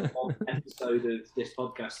that on episode of this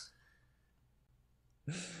podcast.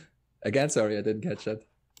 Again, sorry, I didn't catch that.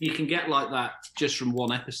 You can get like that just from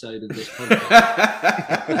one episode of this podcast.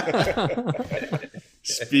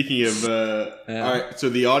 Speaking of, all right, so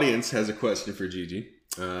the audience has a question for Gigi,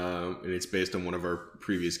 and it's based on one of our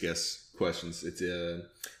previous guests' questions. It's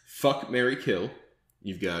fuck, marry, kill.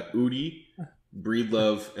 You've got Udi,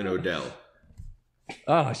 Breedlove, and Odell.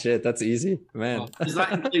 Oh shit, that's easy, man. Does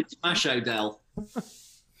that include Smash Odell?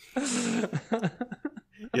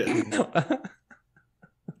 Yeah.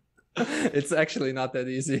 It's actually not that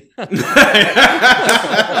easy.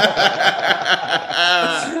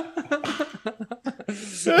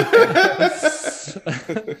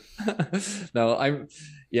 No,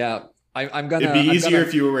 I'm gonna. It'd be easier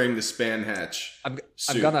if you were wearing the span hatch. I'm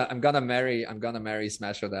gonna marry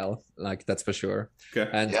Smash Odell, like, that's for sure. Okay.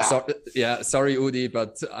 And sorry Udi,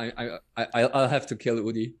 but I'll have to kill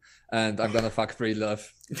Udi, and I'm gonna fuck Breedlove.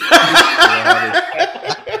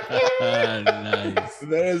 Nice.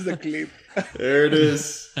 There is the clip. There it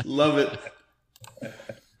is. Love it.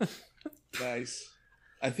 Nice.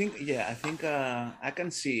 I think I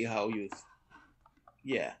can see how you.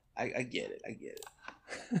 I get it.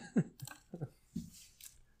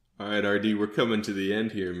 All right, RD, we're coming to the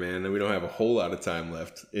end here, man, and we don't have a whole lot of time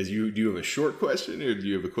left. Do you have a short question, or do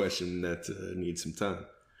you have a question that needs some time?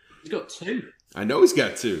 He's got two. I know he's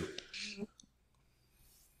got two.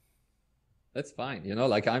 That's fine,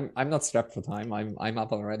 like I'm not strapped for time. I'm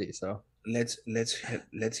up already, so Let's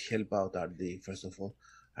help out RD first of all.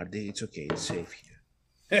 RD, it's okay. It's safe here.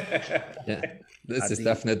 yeah, this is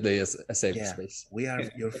definitely a safe space. We are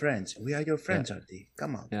your friends. We are your friends, RD.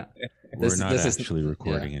 Come on. Yeah, We're not actually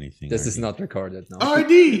recording anything. This is RD. not recorded. No.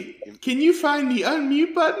 RD, can you find the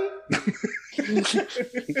unmute button?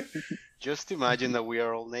 Just imagine that we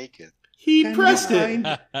are all naked. He pressed it.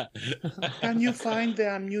 Can you find the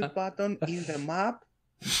unmute button in the map?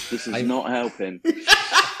 This is not helping.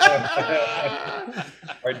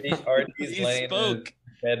 RD's laying in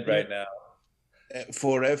bed right now.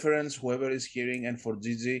 For reference, whoever is hearing, and for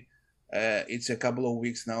Gigi, it's a couple of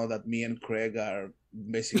weeks now that me and Craig are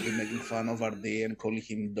basically making fun of RD and calling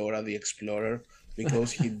him Dora the Explorer,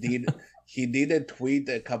 because he did a tweet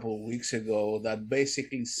a couple of weeks ago that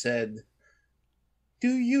basically said, "Do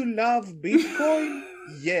you love Bitcoin?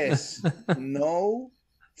 Yes. No?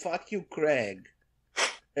 Fuck you, Craig."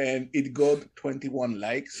 And it got 21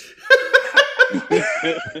 likes.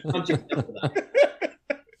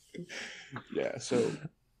 Yeah, so.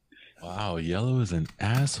 Wow, Yellow is an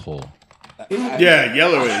asshole. Yeah,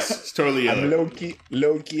 yellow is. It's totally yellow. I'm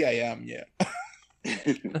low key I am, yeah.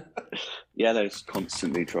 Yellow's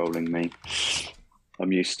constantly trolling me.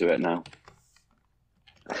 I'm used to it now.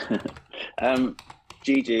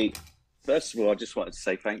 Gigi, first of all, I just wanted to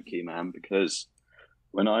say thank you, man, because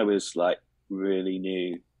when I was like really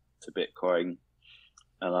new to Bitcoin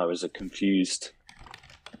and I was a confused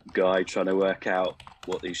guy trying to work out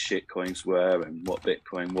what these shit coins were and what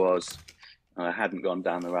Bitcoin was, and I hadn't gone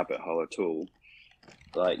down the rabbit hole at all,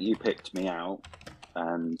 like you picked me out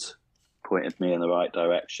and pointed me in the right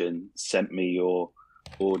direction, sent me your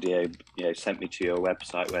audio, sent me to your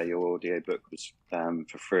website where your audio book was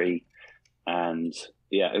for free. And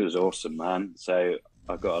yeah, it was awesome, man. So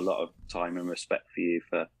I got a lot of time and respect for you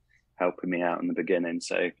for helping me out in the beginning.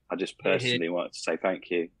 So I just personally wanted to say thank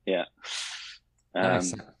you. Yeah.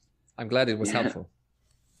 Nice. I'm glad it was helpful.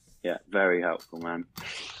 Yeah, very helpful, man.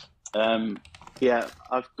 Yeah,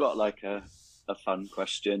 I've got like a fun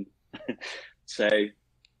question. So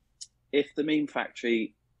if the meme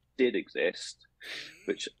factory did exist,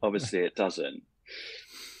 which obviously it doesn't,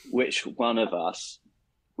 which one of us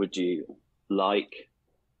would you like,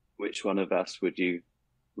 which one of us would you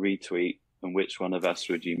retweet, and which one of us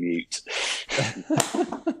would you mute?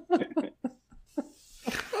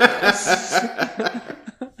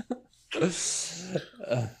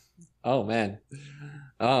 Oh man.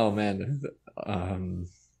 All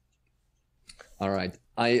right.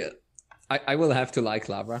 I will have to like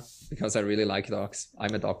Labra because I really like dogs.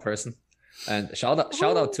 I'm a dog person. And shout out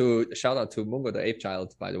to Mungo the Ape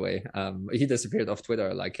Child, by the way. He disappeared off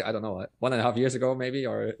Twitter like, I don't know, 1.5 years ago maybe,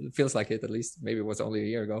 or it feels like it at least. Maybe it was only a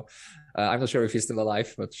year ago. I'm not sure if he's still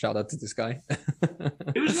alive, but shout out to this guy.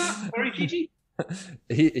 Who was that? Sorry, Gigi?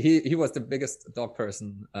 He was the biggest dog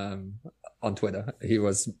person on Twitter. He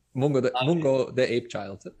was Mungo the Ape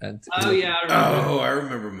Child. And I remember. I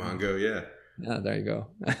remember Mongo. Yeah. Yeah, there you go.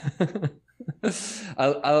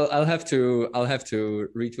 I'll have to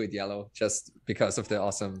retweet Yellow just because of the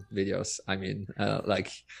awesome videos. I mean,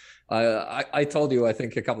 I told you I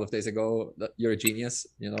think a couple of days ago that you're a genius.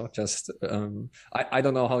 Just I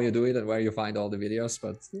don't know how you do it and where you find all the videos,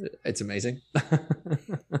 but it's amazing.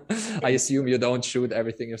 I assume you don't shoot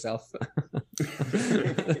everything yourself.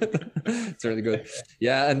 It's really good.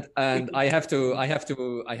 Yeah, and I have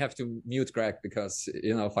to mute Greg because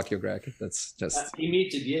fuck you, Greg. That's just he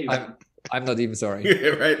muted you. I'm not even sorry. Yeah,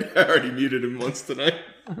 right. I already muted him once tonight.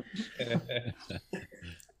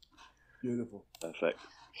 Beautiful. Perfect.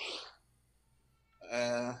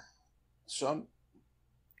 Sean?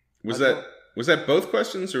 Was that both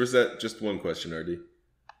questions or was that just one question, RD?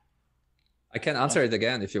 I can answer it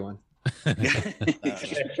again if you want.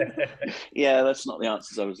 Yeah, that's not the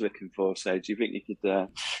answers I was looking for. So do you think you could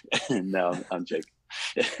no, I'm joking.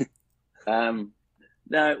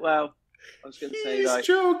 No, well, I was going to say like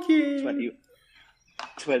joking.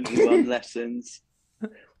 21 lessons.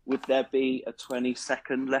 Would there be a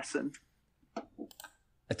 20-second lesson?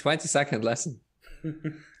 A 20-second lesson?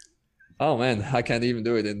 Oh man, I can't even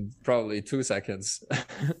do it in probably 2 seconds.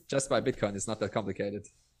 Just by Bitcoin, it's not that complicated.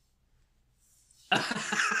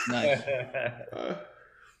 Nice.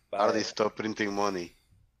 How do they stop printing money?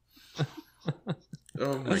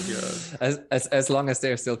 Oh my god! As long as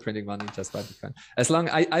they're still printing money just by Bitcoin. As long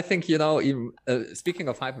I think even speaking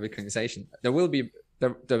of hyper Bitcoinization, there will be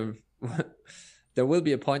there will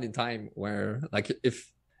be a point in time where like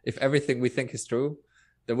if everything we think is true,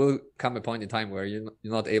 there will come a point in time where you're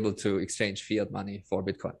not able to exchange fiat money for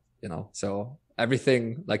Bitcoin. So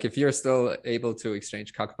everything, like if you're still able to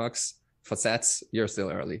exchange cuckbucks for sats, you're still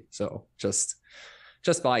early. So just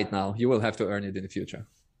buy it now. You will have to earn it in the future.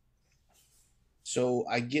 So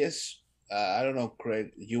I guess I don't know,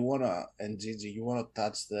 Craig. And Gigi, you wanna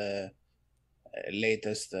touch the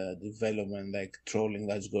latest development, like trolling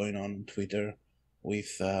that's going on Twitter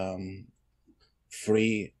with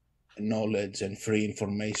free knowledge and free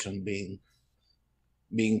information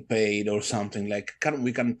being paid or something like?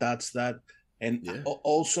 We can touch that. And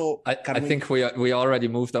also, I think we already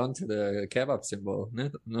moved on to the kebab symbol.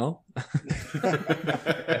 No.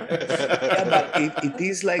 Yeah, but it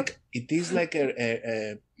is like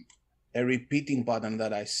a repeating pattern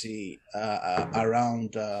that I see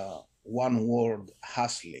around one word,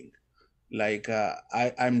 hustling. Like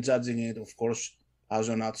I'm judging it, of course, as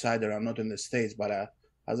an outsider. I'm not in the States, but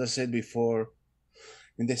as I said before,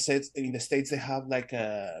 in the States they have like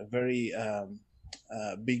a very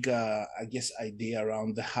big, I guess, idea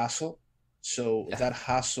around the hustle. So that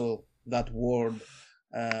hustle, that word,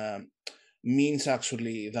 means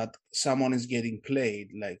actually that someone is getting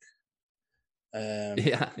played. Like,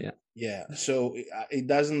 yeah. So it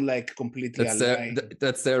doesn't like completely align.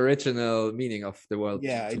 That's the original meaning of the word.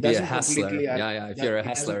 Yeah, to it be a doesn't hustler. completely. If you're a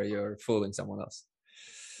hustler, you're fooling someone else.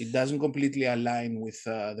 it doesn't completely align with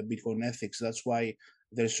the Bitcoin ethics. That's why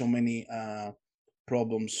there's so many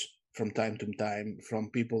problems from time to time from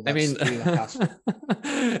people that I mean, still hustle.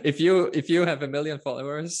 if you have 1 million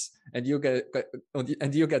followers and you get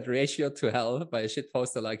ratioed to hell by a shit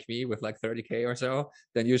poster like me with like 30K or so,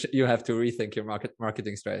 then you have to rethink your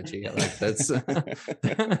marketing strategy. Like that's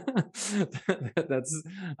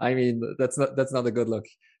that's not a good look.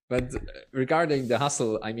 But regarding the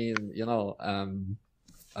hustle, I mean,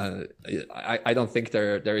 I don't think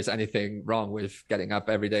there is anything wrong with getting up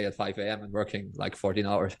every day at 5 a.m. and working like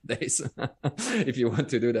 14-hour days. If you want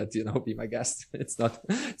to do that, be my guest. It's not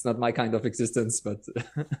my kind of existence, but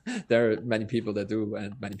there are many people that do,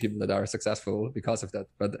 and many people that are successful because of that.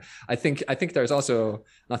 But I think there's also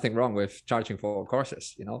nothing wrong with charging for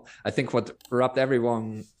courses. I think what rubbed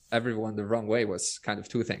everyone the wrong way was kind of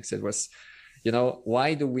two things. It was,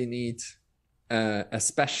 why do we need a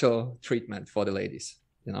special treatment for the ladies?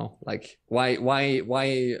 Like why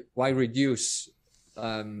reduce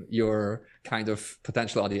your kind of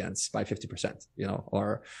potential audience by 50%,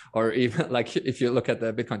 or even like if you look at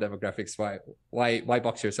the Bitcoin demographics, why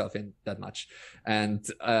box yourself in that much? And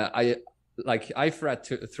I've read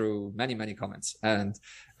through many comments, and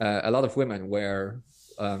a lot of women were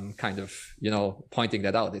kind of pointing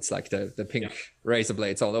that out. It's like the pink razor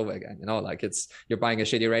blades all over again. Like you're buying a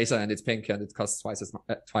shitty razor and it's pink and it costs twice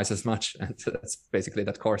as much, and that's basically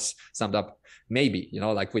that course summed up. Maybe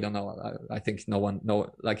like we don't know. I think no one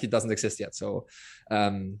know, like it doesn't exist yet, so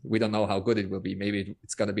we don't know how good it will be. Maybe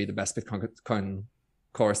it's going to be the best Bitcoin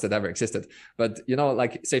course that ever existed. But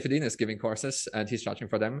like Saifedean is giving courses and he's charging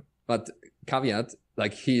for them, but caveat,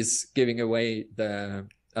 like he's giving away the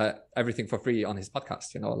everything for free on his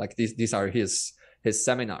podcast. Like these are his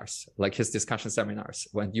seminars, like his discussion seminars,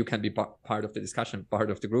 when you can be part of the discussion, part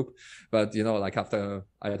of the group. But like after,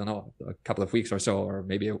 I don't know, a couple of weeks or so, or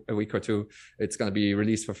maybe a week or two, it's going to be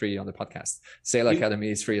released for free on the podcast. Sailor Academy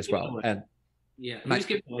is free as well. And he's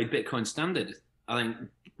giving away Bitcoin Standard, I think,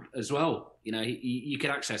 as well. You could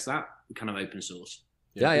access that kind of open source.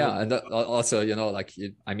 Yeah, and also,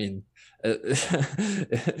 I mean,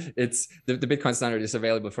 it's the Bitcoin Standard is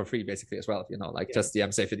available for free basically as well. Just DM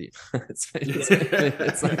Saifedean.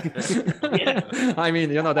 it's like, I mean,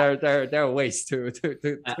 there are ways to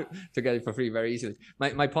get it for free very easily.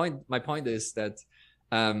 My point is that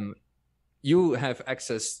you have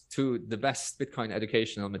access to the best Bitcoin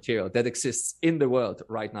educational material that exists in the world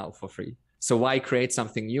right now for free. So why create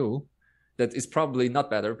something new that is probably not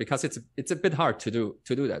better, because it's a bit hard to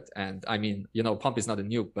do that. And I mean, Pomp is not a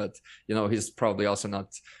noob, but he's probably also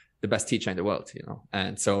not the best teacher in the world,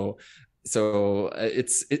 and so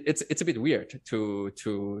it's a bit weird to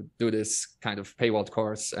do this kind of paywalled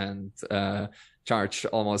course and charge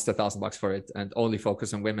almost $1,000 for it and only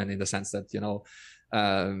focus on women, in the sense that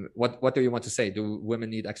what do you want to say? Do women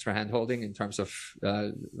need extra hand-holding in terms of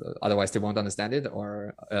otherwise they won't understand it,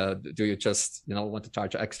 or do you just want to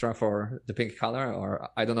charge extra for the pink color? Or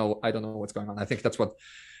I don't know what's going on. I think that's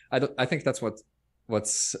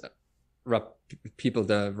what's rubbed people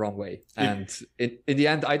the wrong way. And in the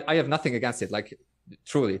end, I have nothing against it. Like,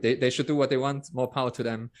 truly, they should do what they want. More power to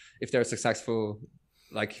them. If they're successful,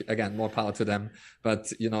 like, again, more power to them.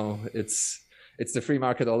 But it's the free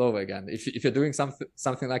market all over again. If you're doing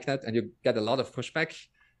something like that and you get a lot of pushback,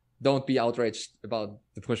 don't be outraged about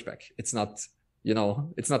the pushback. It's not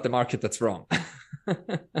the market that's wrong.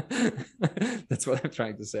 That's what I'm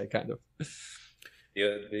trying to say, kind of.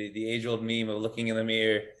 The age-old meme of looking in the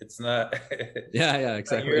mirror. It's not. Yeah,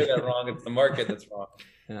 exactly. You're that wrong. It's the market that's wrong.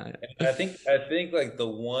 Yeah. And I think like the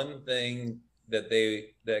one thing that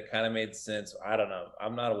kind of made sense. I don't know.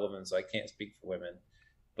 I'm not a woman, so I can't speak for women.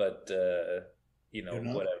 But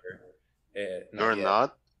whatever. You're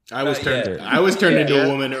not. I was turned into a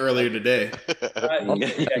woman earlier today.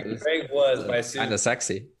 Greg was by kind of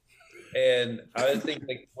sexy. And I was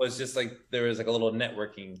thinking was just like there was like a little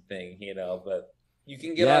networking thing, but you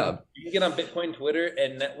can get on Bitcoin Twitter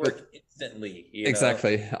and network instantly.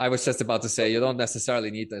 Exactly. I was just about to say you don't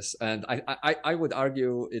necessarily need this, and I would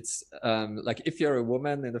argue it's like if you're a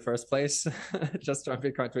woman in the first place, just on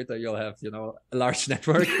Bitcoin Twitter, you'll have a large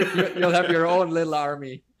network. You'll have your own little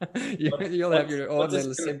army. You'll have your own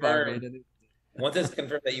little simp army. Once it's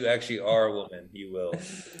confirmed that you actually are a woman, you will.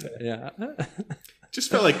 Yeah.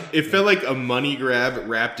 Just felt like a money grab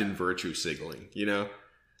wrapped in virtue signaling,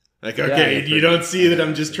 Like, okay, you don't see that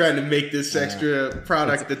I'm just trying to make this extra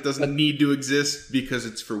product that doesn't need to exist because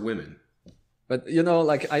it's for women. But,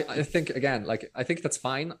 like, I think, again, like, I think that's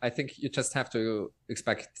fine. I think you just have to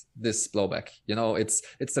expect this blowback. You know, it's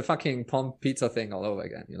the fucking pump pizza thing all over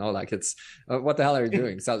again. You know, like it's what the hell are you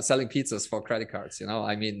doing? Selling pizzas for credit cards? You know,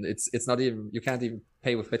 I mean, it's not even, you can't even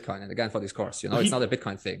pay with Bitcoin. And again, for this course, you know, it's not a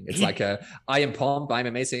Bitcoin thing. It's like I am pump, I'm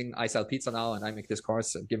amazing, I sell pizza now, and I make this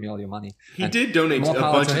course. Give me all your money. He did donate a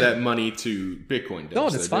bunch of that money to Bitcoin. No,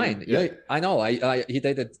 that's fine. Yeah, I know. He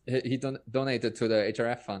donated to the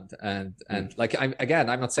HRF fund, and like I'm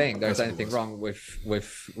not saying there's anything wrong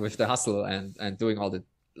with the hustle and doing all the,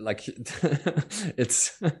 like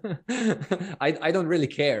it's I don't really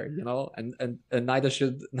care, you know, and neither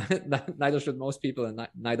should most people, and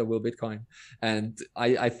neither will Bitcoin. And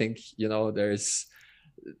I think, you know, there's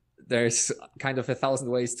kind of 1,000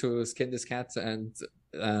 ways to skin this cat, and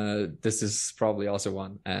this is probably also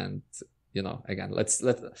one. And you know, again, let's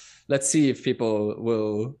see if people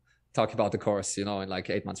will talk about the course, you know, in like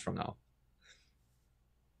 8 months from now.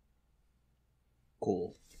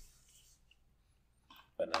 Cool.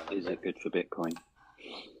 Is it good for Bitcoin?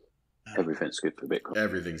 Everything's good for Bitcoin.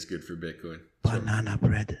 Everything's good for Bitcoin. Banana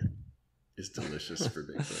bread. It's delicious for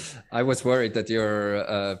Bitcoin. I was worried that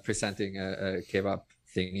you're presenting a kebab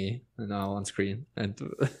thingy now on screen, and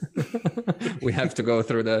we have to go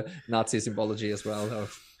through the Nazi symbology as well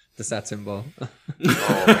of the sat symbol.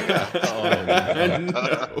 Oh my god!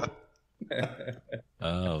 No.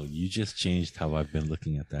 Oh, you just changed how I've been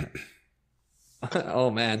looking at that. Oh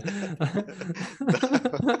man.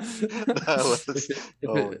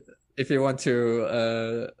 If you want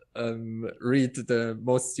to read the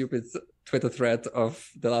most stupid Twitter thread of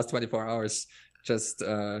the last 24 hours, just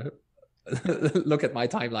look at my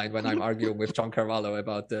timeline when I'm arguing with John Carvalho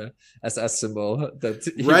about the SS symbol that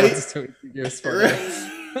he wants to use for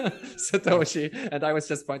Satoshi. And I was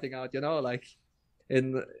just pointing out, you know, like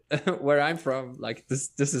in where I'm from, like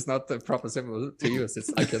this is not the proper symbol to use. It's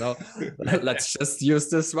like, you know, let's just use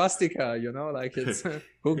the swastika, you know, like it's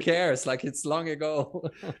who cares, like it's long ago.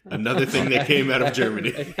 Another thing that came out of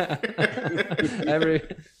Germany.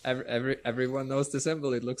 Everyone knows the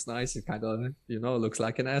symbol. It looks nice. It kind of, you know, looks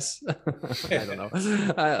like an S. I don't know.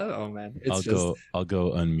 Oh man, I'll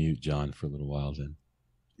go unmute John for a little while then.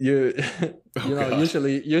 You know,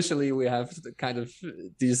 usually we have kind of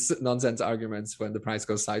these nonsense arguments when the price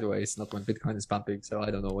goes sideways, not when Bitcoin is pumping. So I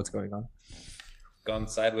don't know what's going on. Gone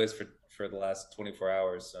sideways for the last 24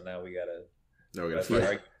 hours. So now we gotta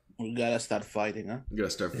fight. We gotta start fighting, huh? We gotta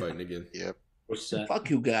start fighting again. Yep. Fuck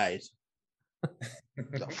you guys.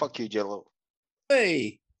 No, fuck you, Jello.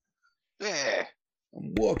 Hey, Yeah.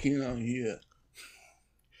 I'm walking on here.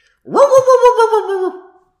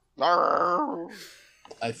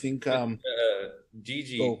 I think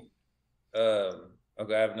Gigi.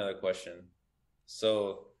 Okay, I have another question.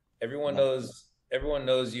 So everyone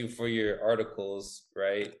knows you for your articles,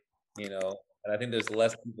 right? You know, and I think there's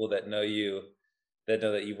less people that know you that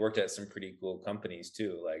know that you've worked at some pretty cool companies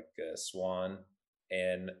too, like Swan,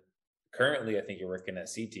 and currently I think you're working at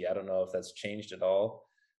CT. I don't know if that's changed at all.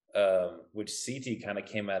 Which CT kind of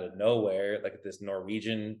came out of nowhere, like this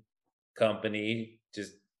Norwegian company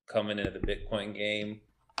just coming into the Bitcoin game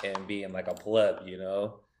and being like a pleb, you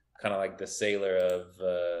know, kind of like the sailor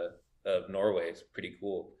of Norway. It's pretty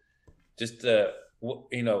cool. Just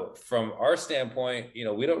you know, from our standpoint, you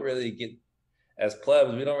know, we don't really get, as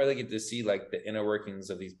plebs, we don't really get to see like the inner workings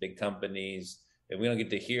of these big companies, and we don't get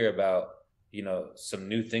to hear about, you know, some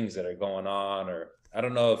new things that are going on. Or I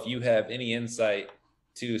don't know if you have any insight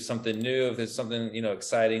to something new, if there's something, you know,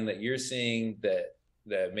 exciting that you're seeing that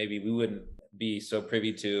maybe we wouldn't be so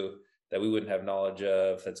privy to, that we wouldn't have knowledge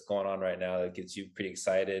of, that's going on right now that gets you pretty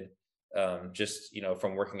excited, just, you know,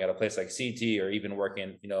 from working at a place like CT, or even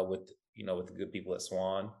working, you know, with the good people at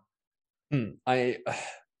Swan. I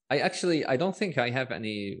actually, I don't think I have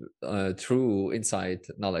any true inside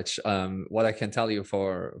knowledge. What I can tell you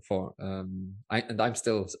I'm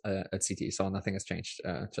still at CT, so nothing has changed.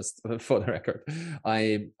 Just for the record,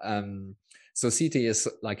 so CT is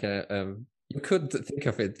like you could think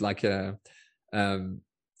of it like a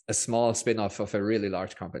small spin-off of a really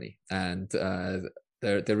large company, and the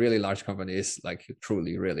really large company is like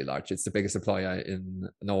truly really large. It's the biggest employer in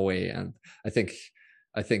Norway, and I think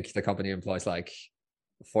the company employs like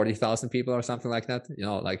 40,000 people or something like that. You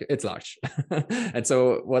know, like it's large. And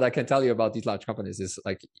so what I can tell you about these large companies is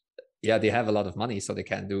like, yeah, they have a lot of money, so they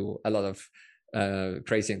can do a lot of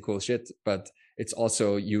crazy and cool shit. But it's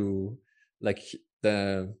also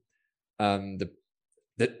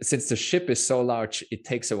since the ship is so large, it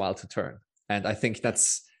takes a while to turn. And I think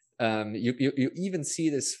that's you even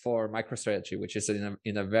see this for MicroStrategy, which is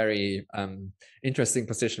in a very interesting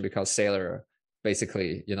position, because Sailor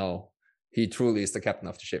basically, you know, he truly is the captain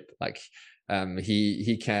of the ship. Like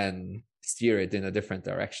he can steer it in a different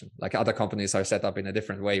direction. Like other companies are set up in a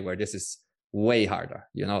different way where this is way harder,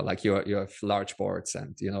 you know, like you have large boards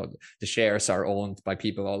and, you know, the shares are owned by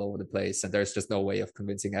people all over the place. And there's just no way of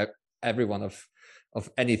convincing everyone of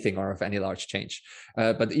anything or of any large change.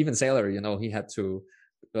 But even Saylor, you know, he had to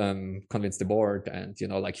convince the board, and, you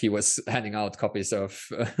know, like he was handing out copies of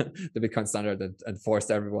the Bitcoin Standard and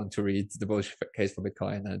forced everyone to read the bullish case for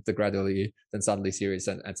Bitcoin and the gradually then suddenly series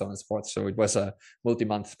and so on and so forth. So it was a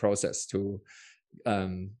multi-month process to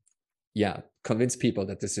convince people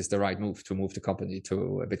that this is the right move to move the company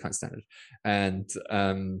to a Bitcoin Standard. And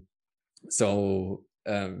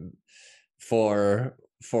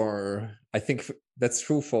for I think that's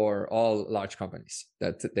true for all large companies,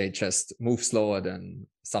 that they just move slower than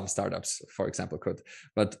some startups, for example, could.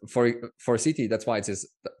 But for CT, that's why it's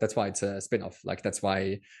a spin-off. Like that's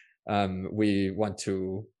why we want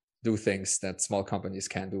to do things that small companies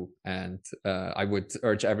can do. And I would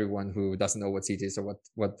urge everyone who doesn't know what CT is or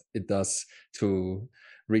what it does to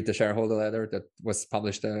read the shareholder letter that was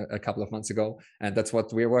published a couple of months ago. And that's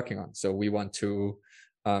what we're working on. So we want to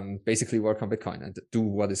basically work on Bitcoin and do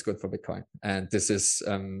what is good for Bitcoin. And this is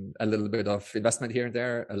a little bit of investment here and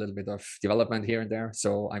there, a little bit of development here and there.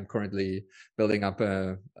 So I'm currently building up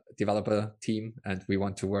a developer team, and we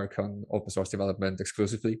want to work on open source development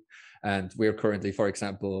exclusively. And we're currently, for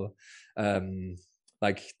example,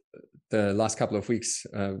 like the last couple of weeks,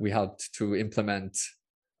 we helped to implement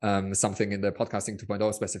something in the podcasting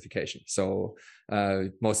 2.0 specification. So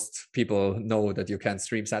most people know that you can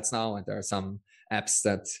stream sets now, and there are some apps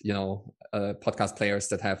that, you know, podcast players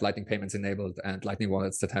that have Lightning payments enabled and Lightning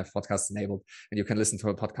wallets that have podcasts enabled, and you can listen to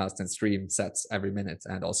a podcast and stream sets every minute,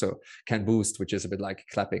 and also can boost, which is a bit like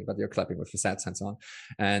clapping, but you're clapping with the sets and so on.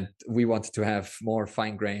 And we wanted to have more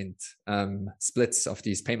fine-grained splits of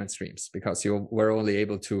these payment streams, because you were only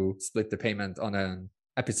able to split the payment on an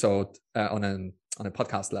episode on a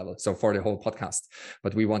podcast level, so for the whole podcast.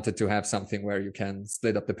 But we wanted to have something where you can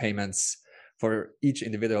split up the payments for each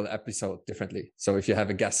individual episode differently. So if you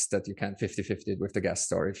have a guest, that you can 50-50 with the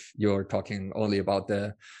guest, or if you're talking only about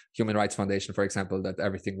the Human Rights Foundation, for example, that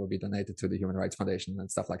everything will be donated to the Human Rights Foundation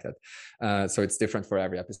and stuff like that. So it's different for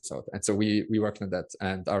every episode. And so we worked on that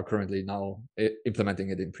and are currently now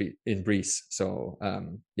implementing it in Breeze. So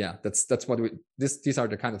that's what these are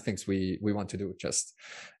the kind of things we want to do. Just,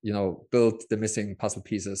 you know, build the missing puzzle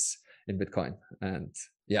pieces in Bitcoin. And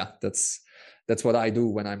yeah, that's what I do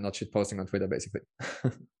when I'm not shit posting on Twitter, basically.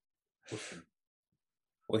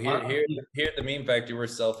 Well, here at the Meme Factory, we're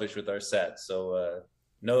selfish with our sats. So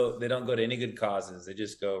no, they don't go to any good causes. They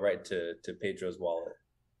just go right to Pedro's wallet.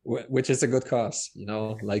 Which is a good cause, you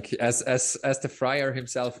know, like as the friar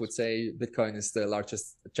himself would say, Bitcoin is the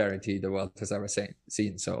largest charity the world has ever seen.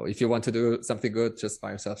 So if you want to do something good, just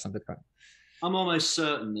buy yourself some Bitcoin. I'm almost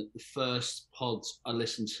certain that the first pods I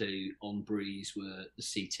listened to on Breeze were the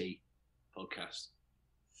CT podcast.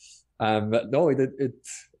 No,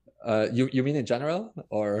 you mean in general,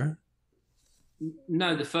 or?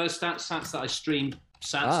 No, the first sats that I streamed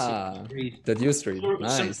sats to that you stream.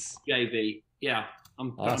 Nice. JB. Yeah.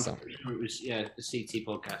 I'm awesome. pretty sure it was the CT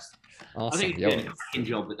podcast. Awesome. I think you did a cracking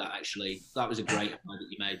job with that, actually. That was a great idea that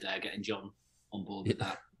you made there, getting John on board with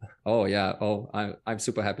that. Oh yeah. Oh, I'm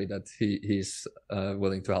super happy that he's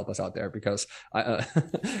willing to help us out there, because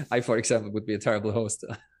I for example would be a terrible host,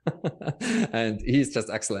 and he's just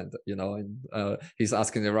excellent, you know. And he's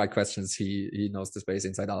asking the right questions. He knows the space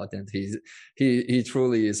inside out, and he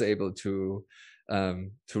truly is able to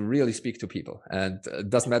really speak to people, and it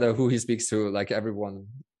doesn't matter who he speaks to. Like everyone,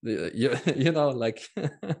 you know, like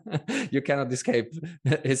you cannot escape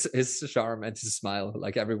his charm and his smile.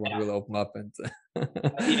 Like everyone will open up and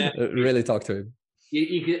really talk to him.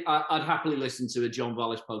 You could, I'd happily listen to a John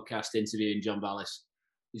Vallis podcast interviewing John Vallis.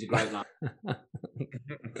 He's a great man.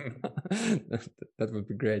 That would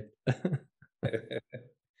be great. Get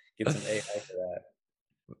some AI for that.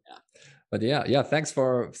 Yeah. But yeah, thanks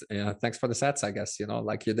for the sets, I guess, you know,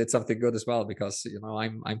 like you did something good as well, because, you know,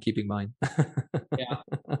 I'm keeping mine. Yeah,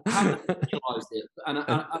 I haven't realised it, and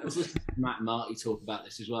I was listening to Matt and Marty talk about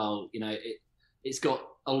this as well. You know, it's got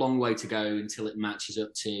a long way to go until it matches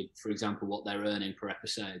up to, for example, what they're earning per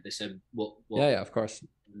episode. They said what yeah, of course,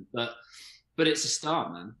 but it's a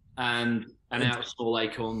start, man, and out of small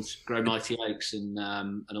acorns grow mighty oaks, and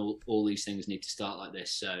all these things need to start like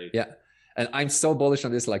this. So yeah. And I'm so bullish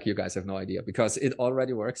on this, like you guys have no idea, because it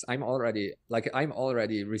already works. I'm already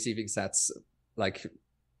receiving sets like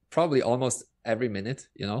probably almost every minute,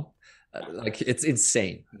 you know, like it's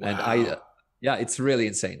insane. Wow. And it's really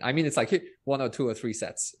insane. I mean, it's like 1 or 2 or 3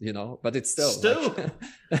 sets, you know, but it's still.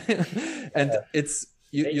 Like, and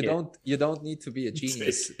you don't need to be a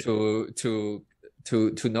genius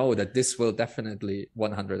to know that this will definitely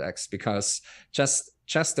 100x, because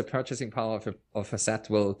just the purchasing power of a set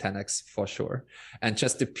will 10x for sure, and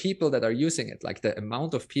just the people that are using it, like the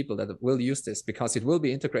amount of people that will use this, because it will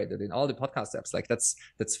be integrated in all the podcast apps, like that's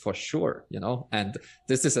for sure, you know. And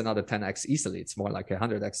this is another 10x easily. It's more like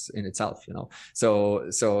 100x in itself, you know.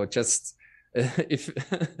 So just if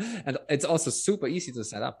and it's also super easy to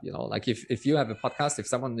set up, you know, like if you have a podcast, if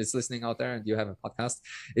someone is listening out there and you have a podcast,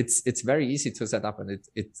 it's very easy to set up, and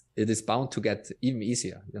it is bound to get even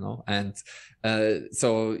easier, you know. And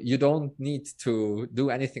so you don't need to do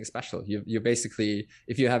anything special. You basically,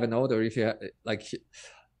 if you have a node, or if you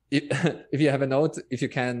if you have a node, if you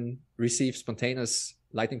can receive spontaneous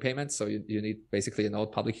Lightning payments, so you need basically a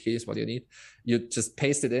node public key is what you need. You just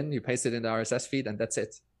paste it in the RSS feed, and that's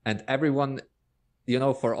it. And everyone, you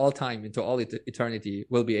know, for all time, into all eternity,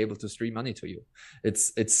 will be able to stream money to you.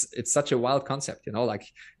 It's such a wild concept, you know.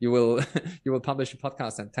 Like you will publish a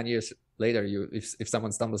podcast, and 10 years later, if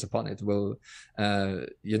someone stumbles upon it, will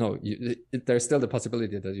you know, there's still the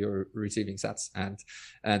possibility that you're receiving sats.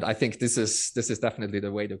 And I think this is definitely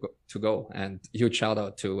the way to go. And huge shout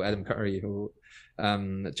out to Adam Curry, who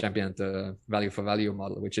championed the value for value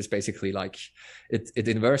model, which is basically like it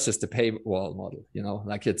inverses the paywall model, you know.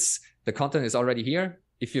 Like it's, the content is already here.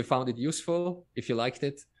 If you found it useful, if you liked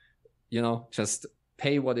it, you know, just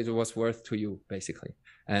pay what it was worth to you, basically.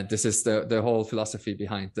 And this is the whole philosophy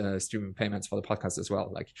behind the streaming payments for the podcast as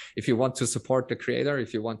well. Like if you want to support the creator,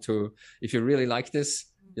 if you really like this,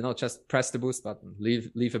 you know, just press the boost button,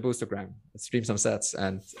 leave a boostergram, stream some sets.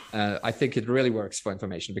 And I think it really works for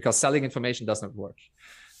information, because selling information does not work.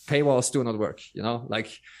 Paywalls do not work, you know. Like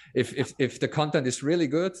if the content is really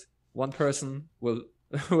good, one person will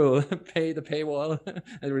pay the paywall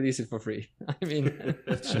and release it for free. I mean,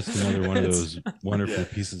 it's just another one of those wonderful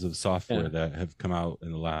pieces of software that have come out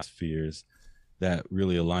in the last few years that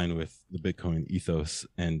really align with the Bitcoin ethos,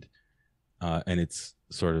 and it's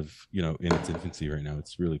sort of, you know, in its infancy right now.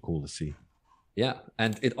 It's really cool to see. Yeah,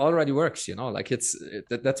 and it already works, you know. Like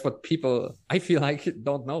that's what people, I feel like,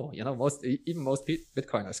 don't know, you know. Most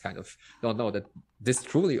Bitcoiners kind of don't know that this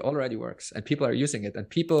truly already works, and people are using it. And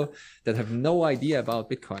people that have no idea about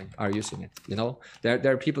Bitcoin are using it, you know. There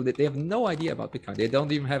are people that they have no idea about Bitcoin. They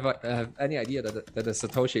don't even have any idea that a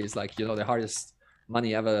Satoshi is, like, you know, the hardest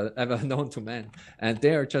money ever known to man. And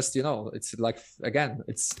they're just, you know, it's like, again,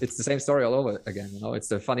 it's the same story all over again, you know. It's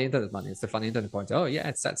the funny internet money, it's the funny internet point. Oh yeah,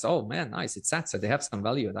 it's sats. Oh man, nice, it's sats, and they have some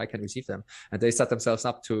value and I can receive them. And they set themselves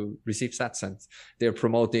up to receive sats, and they're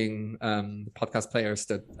promoting podcast players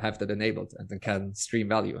that have that enabled and then can stream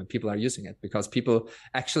value, and people are using it because people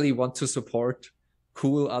actually want to support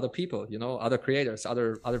cool other people, you know, other creators,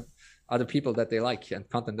 other people that they like and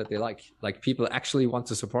content that they like. Like people actually want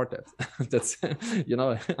to support it. That's, you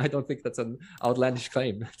know, I don't think that's an outlandish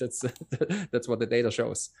claim. That's what the data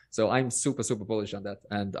shows. So I'm super bullish on that.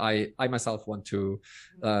 And I myself want to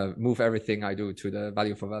move everything I do to the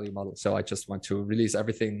value for value model. So I just want to release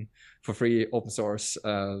everything for free, open source,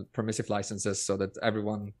 permissive licenses, so that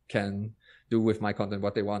everyone can do with my content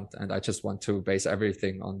what they want. And I just want to base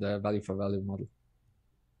everything on the value for value model.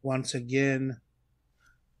 Once again,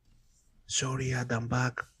 sorry, Adam,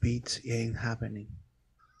 back beats ain't happening.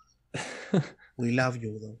 We love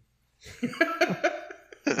you though.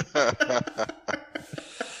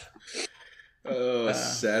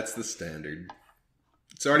 That's the standard.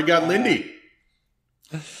 It's already got Lindy.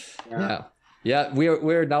 Yeah,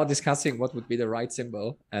 we're now discussing what would be the right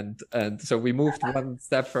symbol, and so we moved one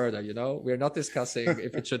step further. You know, we're not discussing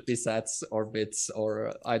if it should be sats or bits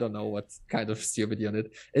or I don't know what kind of stupid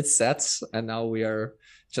unit. It's sats, and now we are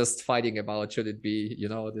just fighting about, should it be, you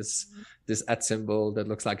know, this at symbol that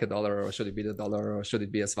looks like $1, or should it be the dollar, or should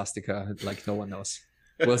it be a swastika? Like no one knows.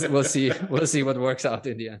 We'll see what works out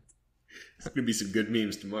in the end. There's gonna be some good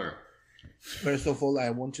memes tomorrow. First of all,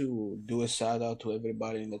 I want to do a shout out to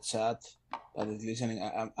everybody in the chat that is listening.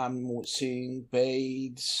 I'm seeing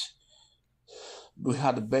Bates, we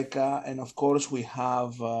had Becca, and of course we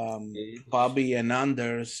have Bobby and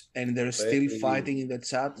Anders, and they're still fighting in the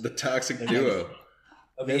chat. The toxic duo.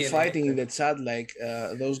 They're fighting in the chat like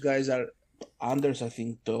those guys are, Anders I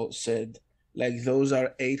think said, like those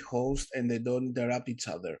are 8 hosts and they don't interrupt each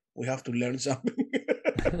other. We have to learn something.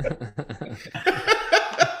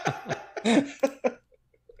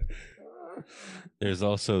 There's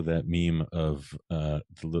also that meme of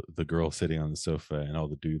the girl sitting on the sofa and all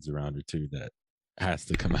the dudes around her too, that has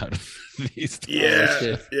to come out of these.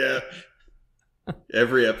 Yeah.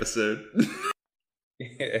 Every episode.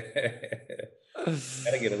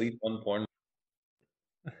 Gotta get at least one porn.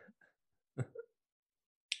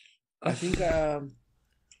 I think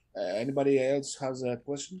anybody else has a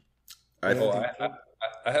question? I Oh, think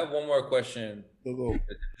I have one more question. Go.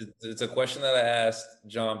 It's a question that I asked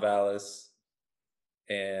John Vallis,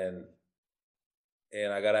 and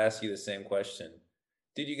I gotta ask you the same question.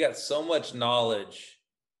 Dude, you got so much knowledge.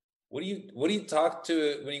 What do you talk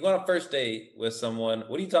to when you go on a first date with someone?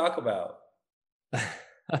 What do you talk about?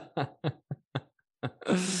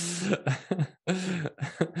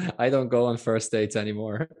 I don't go on first dates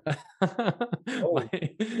anymore. Oh,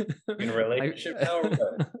 in a relationship now or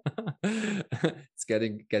what? It's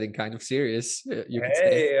getting kind of serious. You could Hey,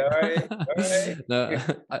 say. all right. No,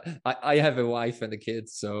 I have a wife and a kid,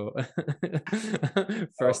 so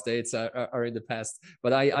first dates are in the past.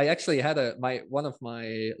 But I actually had one of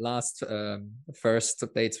my last first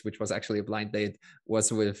dates, which was actually a blind date,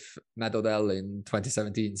 was with Matt Odell in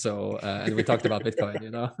 2017. So and we talked about Bitcoin,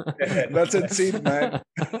 you know. That's a cheat, man.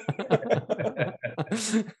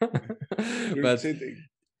 You're But cheating.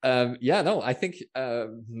 yeah, no, I think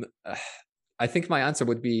my answer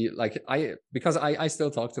would be like because I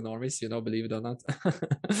still talk to normies, you know, believe it or not.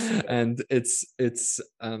 And it's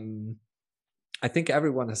I think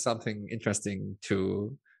everyone has something interesting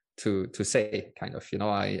to say, kind of, you know.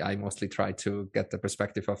 I mostly try to get the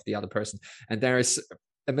perspective of the other person, and there is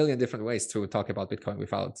a million different ways to talk about Bitcoin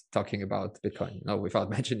without talking about Bitcoin, you know, without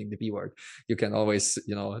mentioning the B word. You can always,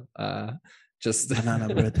 you know, just banana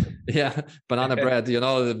bread. Yeah, banana bread, you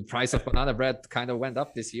know, the price of banana bread kind of went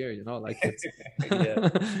up this year, you know, like it's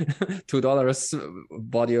 $2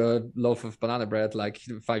 bought you a loaf of banana bread like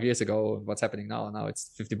 5 years ago. What's happening now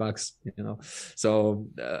it's $50, you know. So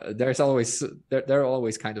there are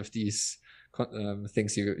always kind of these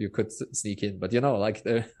things you could sneak in, but you know, like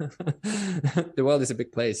the world is a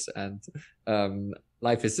big place, and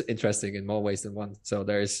life is interesting in more ways than one, so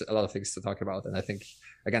there's a lot of things to talk about. And I think,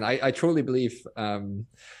 again, I truly believe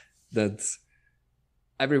that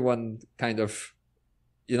everyone kind of,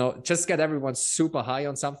 you know, just get everyone super high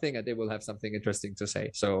on something and they will have something interesting to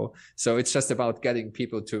say. So it's just about getting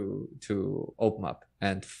people to open up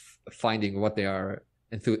and finding what they are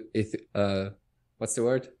what's the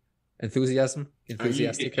word?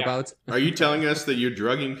 Enthusiastic about. Are you telling us that you're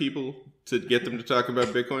drugging people to get them to talk about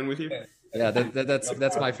Bitcoin with you? Yeah,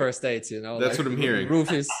 that's my first dates, you know. That's like, what I'm hearing.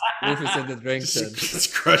 Roof is in the drinks.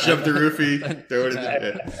 Just crush up the roofie, throw it in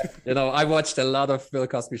the You know, I watched a lot of Bill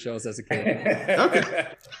Cosby shows as a kid. Okay.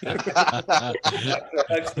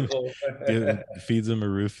 Feeds him a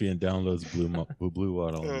roofie and downloads Blue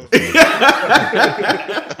Waddle.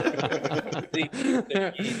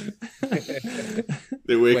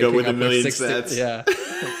 They wake up with a million sats. Yeah,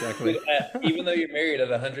 exactly. Even though you're married at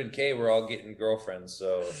 100K, we're all getting girlfriends,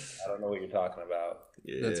 so I don't know what you're talking about.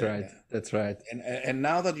 Yeah. That's right. And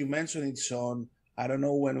now that you mention it, Sean, I don't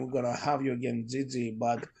know when we're gonna have you again, Gigi,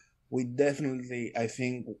 but we definitely, I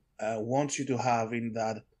think, want you to have in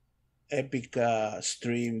that epic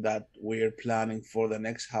stream that we're planning for the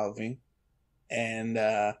next halving, and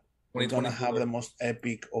we're gonna have the most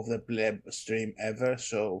epic of the pleb stream ever.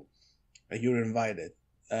 So you're invited.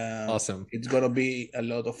 Awesome. It's gonna be a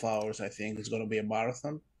lot of hours. I think it's gonna be a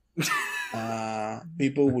marathon.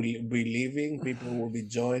 People will be leaving. People will be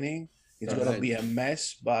joining. It's gonna be a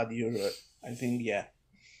mess, but I think, yeah.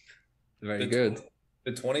 Very good.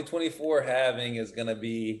 The 2024 halving is gonna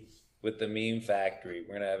be with the Meme Factory.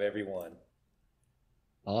 We're gonna have everyone.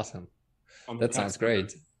 Awesome. That sounds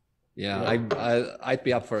great. Yeah, I'd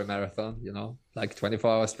be up for a marathon, you know, like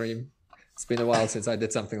 24-hour stream. It's been a while since I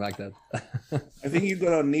did something like that. I think you're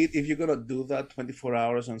gonna need, if you're gonna do that 24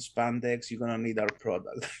 hours on spandex, you're gonna need our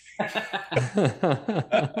product.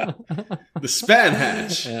 The Span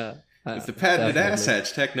Hatch. Yeah, it's the patented definitely. ass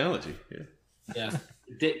hatch technology. Yeah,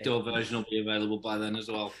 the dick door version will be available by then as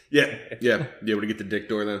well. Yeah. Be able to get the dick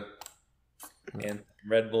door then. And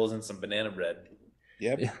Red Bulls and some banana bread.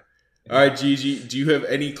 Yep. Yeah. All right, Gigi, do you have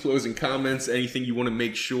any closing comments? Anything you want to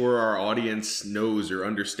make sure our audience knows or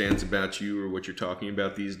understands about you or what you're talking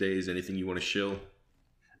about these days? Anything you want to shill?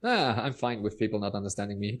 I'm fine with people not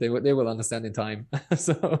understanding me. They will understand in time.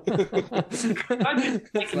 So it's like,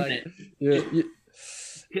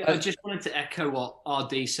 I just wanted to echo what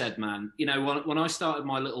RD said, man. You know, when I started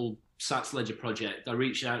my little Sats Ledger project, I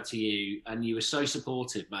reached out to you and you were so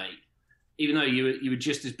supportive, mate. Even though you were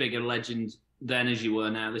just as big a legend then as you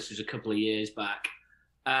were now. This was a couple of years back,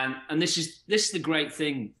 and this is the great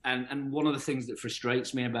thing, and one of the things that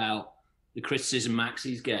frustrates me about the criticism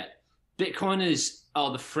Maxis get. Bitcoiners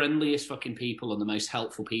are the friendliest fucking people and the most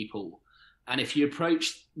helpful people, and if you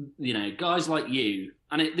approach, you know, guys like you,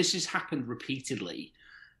 and this has happened repeatedly,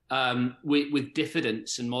 with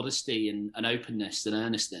diffidence and modesty and openness and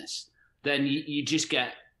earnestness, then you just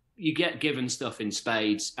get you get given stuff in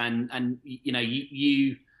spades, and you know,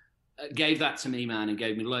 you gave that to me, man, and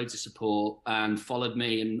gave me loads of support and followed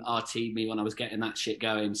me and RT'd me when I was getting that shit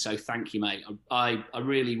going. So thank you, mate. I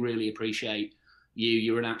really, really appreciate you.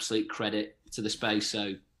 You're an absolute credit to the space.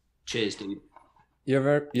 So cheers, dude.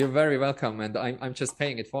 You're very welcome, and I'm just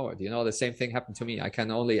paying it forward. You know, the same thing happened to me. I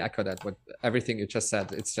can only echo that. What everything you just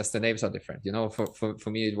said. It's just the names are different. You know, for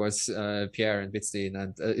me it was Pierre and Bitstein,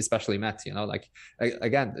 and especially Matt. You know, like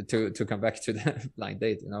again to come back to the blind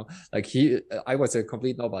date. You know, like I was a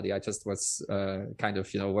complete nobody. I just was kind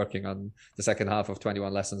of, you know, working on the second half of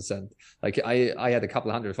 21 Lessons, and like I had a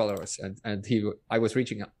couple hundred followers, and I was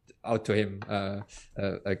reaching out to him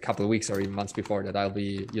a couple of weeks or even months before that I'll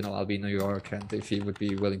be in New York, and if he would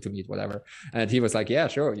be willing to meet, whatever. And he was like, yeah,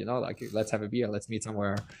 sure, you know, like, let's have a beer, let's meet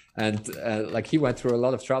somewhere. And like, he went through a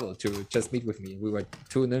lot of trouble to just meet with me. We were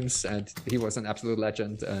two NIMs, and he was an absolute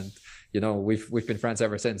legend, and you know, we've been friends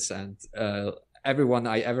ever since. And everyone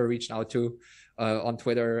I ever reached out to on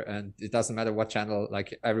Twitter, and it doesn't matter what channel,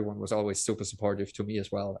 like everyone was always super supportive to me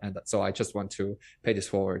as well. And so I just want to pay this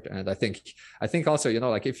forward. And I think also, you know,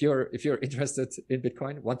 like if you're interested in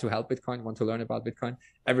Bitcoin, want to help Bitcoin, want to learn about Bitcoin,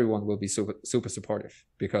 everyone will be super supportive,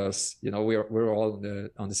 because you know, we're all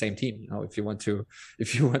on the same team. You know, if you want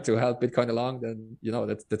to help Bitcoin along, then you know,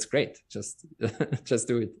 that's great. Just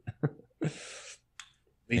do it.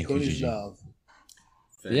 Bitcoin is love.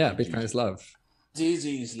 Yeah, Bitcoin is love.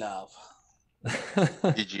 Gigi is love.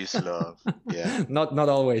 Gigi's love. Yeah. Not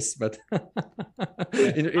always, but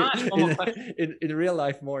in real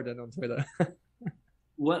life more than on Twitter.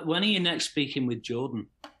 When are you next speaking with Jordan?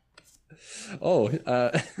 Oh,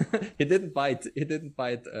 he didn't bite. He didn't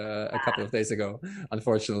bite a couple of days ago,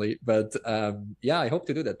 unfortunately. But yeah, I hope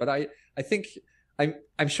to do that. But I think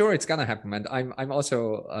I'm sure it's gonna happen, and I'm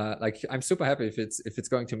also like, I'm super happy if it's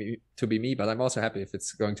going to be me, but I'm also happy if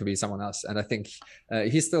it's going to be someone else. And I think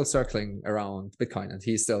he's still circling around Bitcoin, and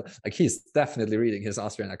he's still like, he's definitely reading his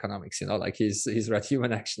Austrian economics. You know, like he's read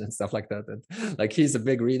Human Action and stuff like that, and like he's a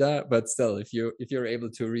big reader. But still, if you're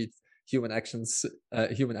able to read Human Action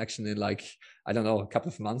in, like, I don't know, a couple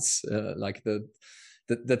of months, like that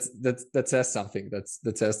says something.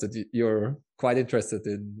 That says that you're quite interested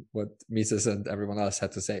in what Mises and everyone else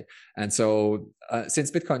had to say. And so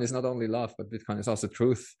since Bitcoin is not only love, but Bitcoin is also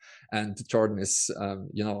truth, and Jordan is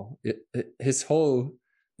you know, his whole,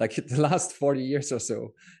 like, the last 40 years or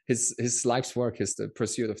so, his life's work is the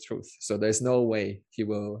pursuit of truth. So there's no way he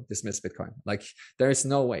will dismiss Bitcoin. Like, there is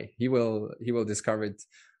no way he will discover it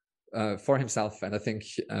for himself. And I think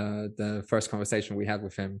the first conversation we had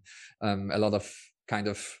with him, a lot of kind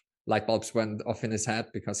of light bulbs went off in his head,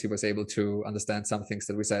 because he was able to understand some things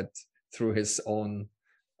that we said through his own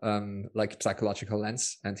like psychological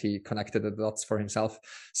lens, and he connected the dots for himself.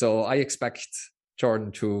 So I expect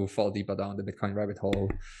Jordan to fall deeper down the Bitcoin rabbit hole,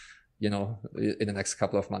 you know, in the next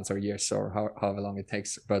couple of months or years, or however long it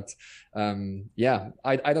takes. But yeah,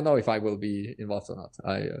 I don't know if I will be involved or not.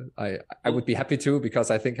 I would be happy to, because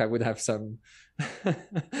I think I would have some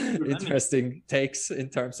interesting takes in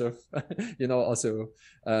terms of, you know, also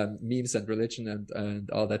memes and religion and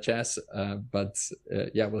all that jazz. But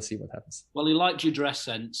yeah, we'll see what happens. Well, he liked your dress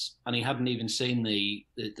sense, and he hadn't even seen the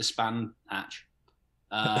span hatch.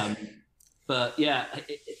 But yeah,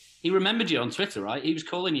 he remembered you on Twitter, right? He was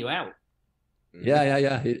calling you out.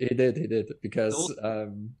 Yeah. He did because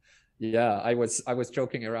yeah, I was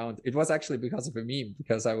joking around. It was actually because of a meme,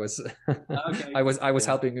 because I was okay. I was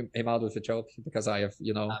helping him out with a joke, because I have,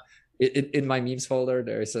 you know, in my memes folder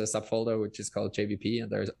there is a subfolder which is called JVP,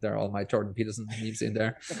 and there are all my Jordan Peterson memes in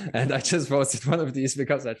there. And I just posted one of these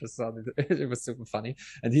because I just thought it was super funny,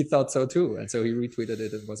 and he thought so too, and so he retweeted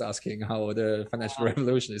it and was asking how the financial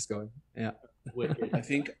revolution is going. Yeah. I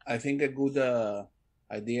think a good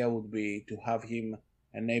idea would be to have him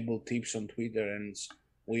enable tips on Twitter, and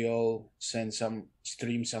we all stream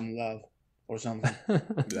some love or something.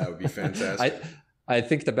 That would be fantastic. I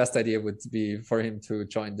think the best idea would be for him to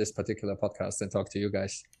join this particular podcast and talk to you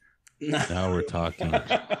guys. Now we're talking.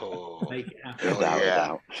 Oh,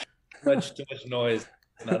 yeah. Too much noise.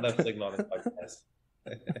 Not enough signal on this podcast.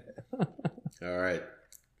 All right.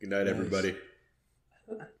 Good night, everybody.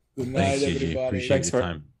 Good night, everybody. Thanks for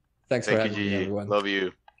having me, everyone. Love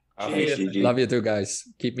you. Love you too, guys.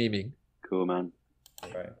 Keep memeing. Cool, man. All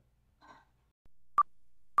right.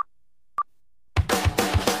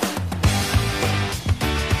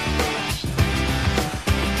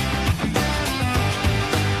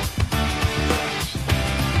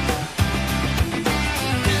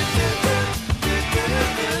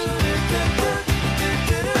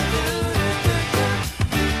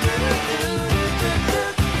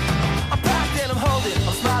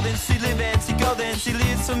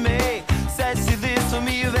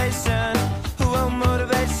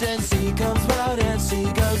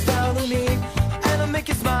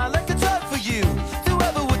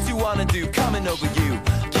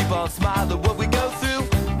 won't smile at what we go through.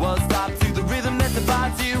 Won't stop to the rhythm that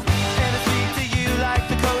divides you. And I speak to you like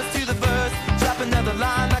the chorus to the verse. Drop another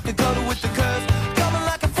line like a coda with the curse. Coming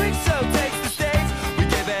like a freak show takes the stage. We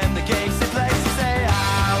give them the games to play. So say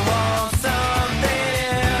I want something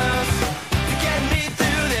else to get me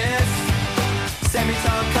through this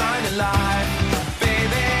semi-time kind of life.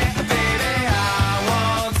 Baby, baby, I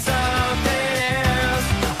want something else.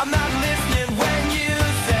 I'm not listening when you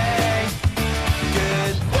say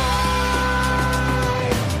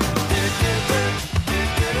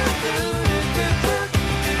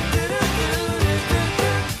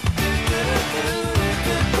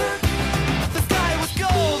the sky was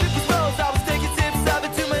gold, it was rose. I was taking sips of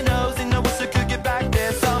it to my nose, and I wish I could get back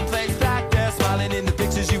there, someplace back there, smiling in the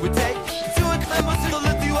pictures you would take. To a climb, it'll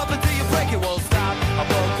lift you up until you break. It won't stop. I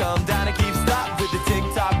won't come down and keep stop with the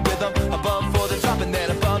tick-tock rhythm. I bumped for the drop and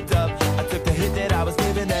then I bumped up. I took the hit that I was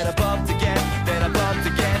given, then I bumped again, then I bumped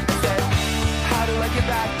again. And said, how do I get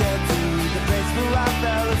back there to the place where I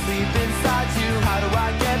fell asleep inside you? How do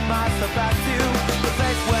I get myself back to the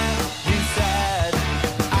place where you said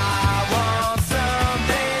I want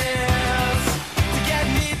something else to get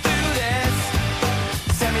me through this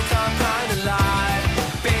semi-time kind of life?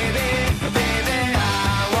 Baby, baby,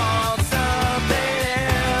 I want something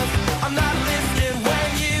else. I'm not listening when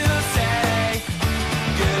you say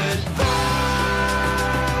goodbye.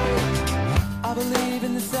 I believe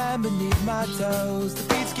in the sand beneath my toes. The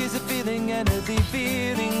beach gives a feeling and a deep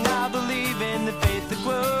feeling. I believe in the faith that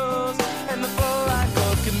grows, and the flow I go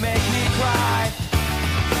can make me cry.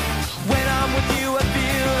 When I'm with you, I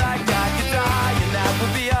feel like I could die, and that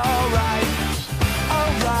would be alright,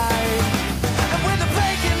 alright. And when the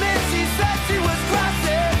plane came in, she said she was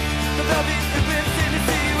crossing the velvet ribbons in the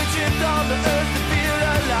sea. We tripped on the earth to feel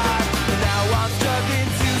alive, and now I'm struggling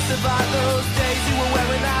to survive those days you were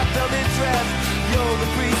wearing that velvet dress. You're the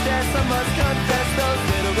priestess, I must confess. Those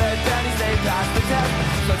little red panties, they passed the test.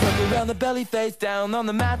 So I took around the belly, face down on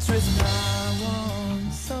the mattress. I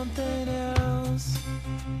want something else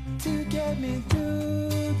to get me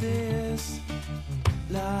through this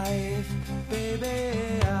life.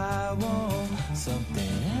 Baby, I want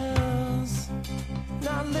something else.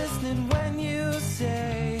 Not listening when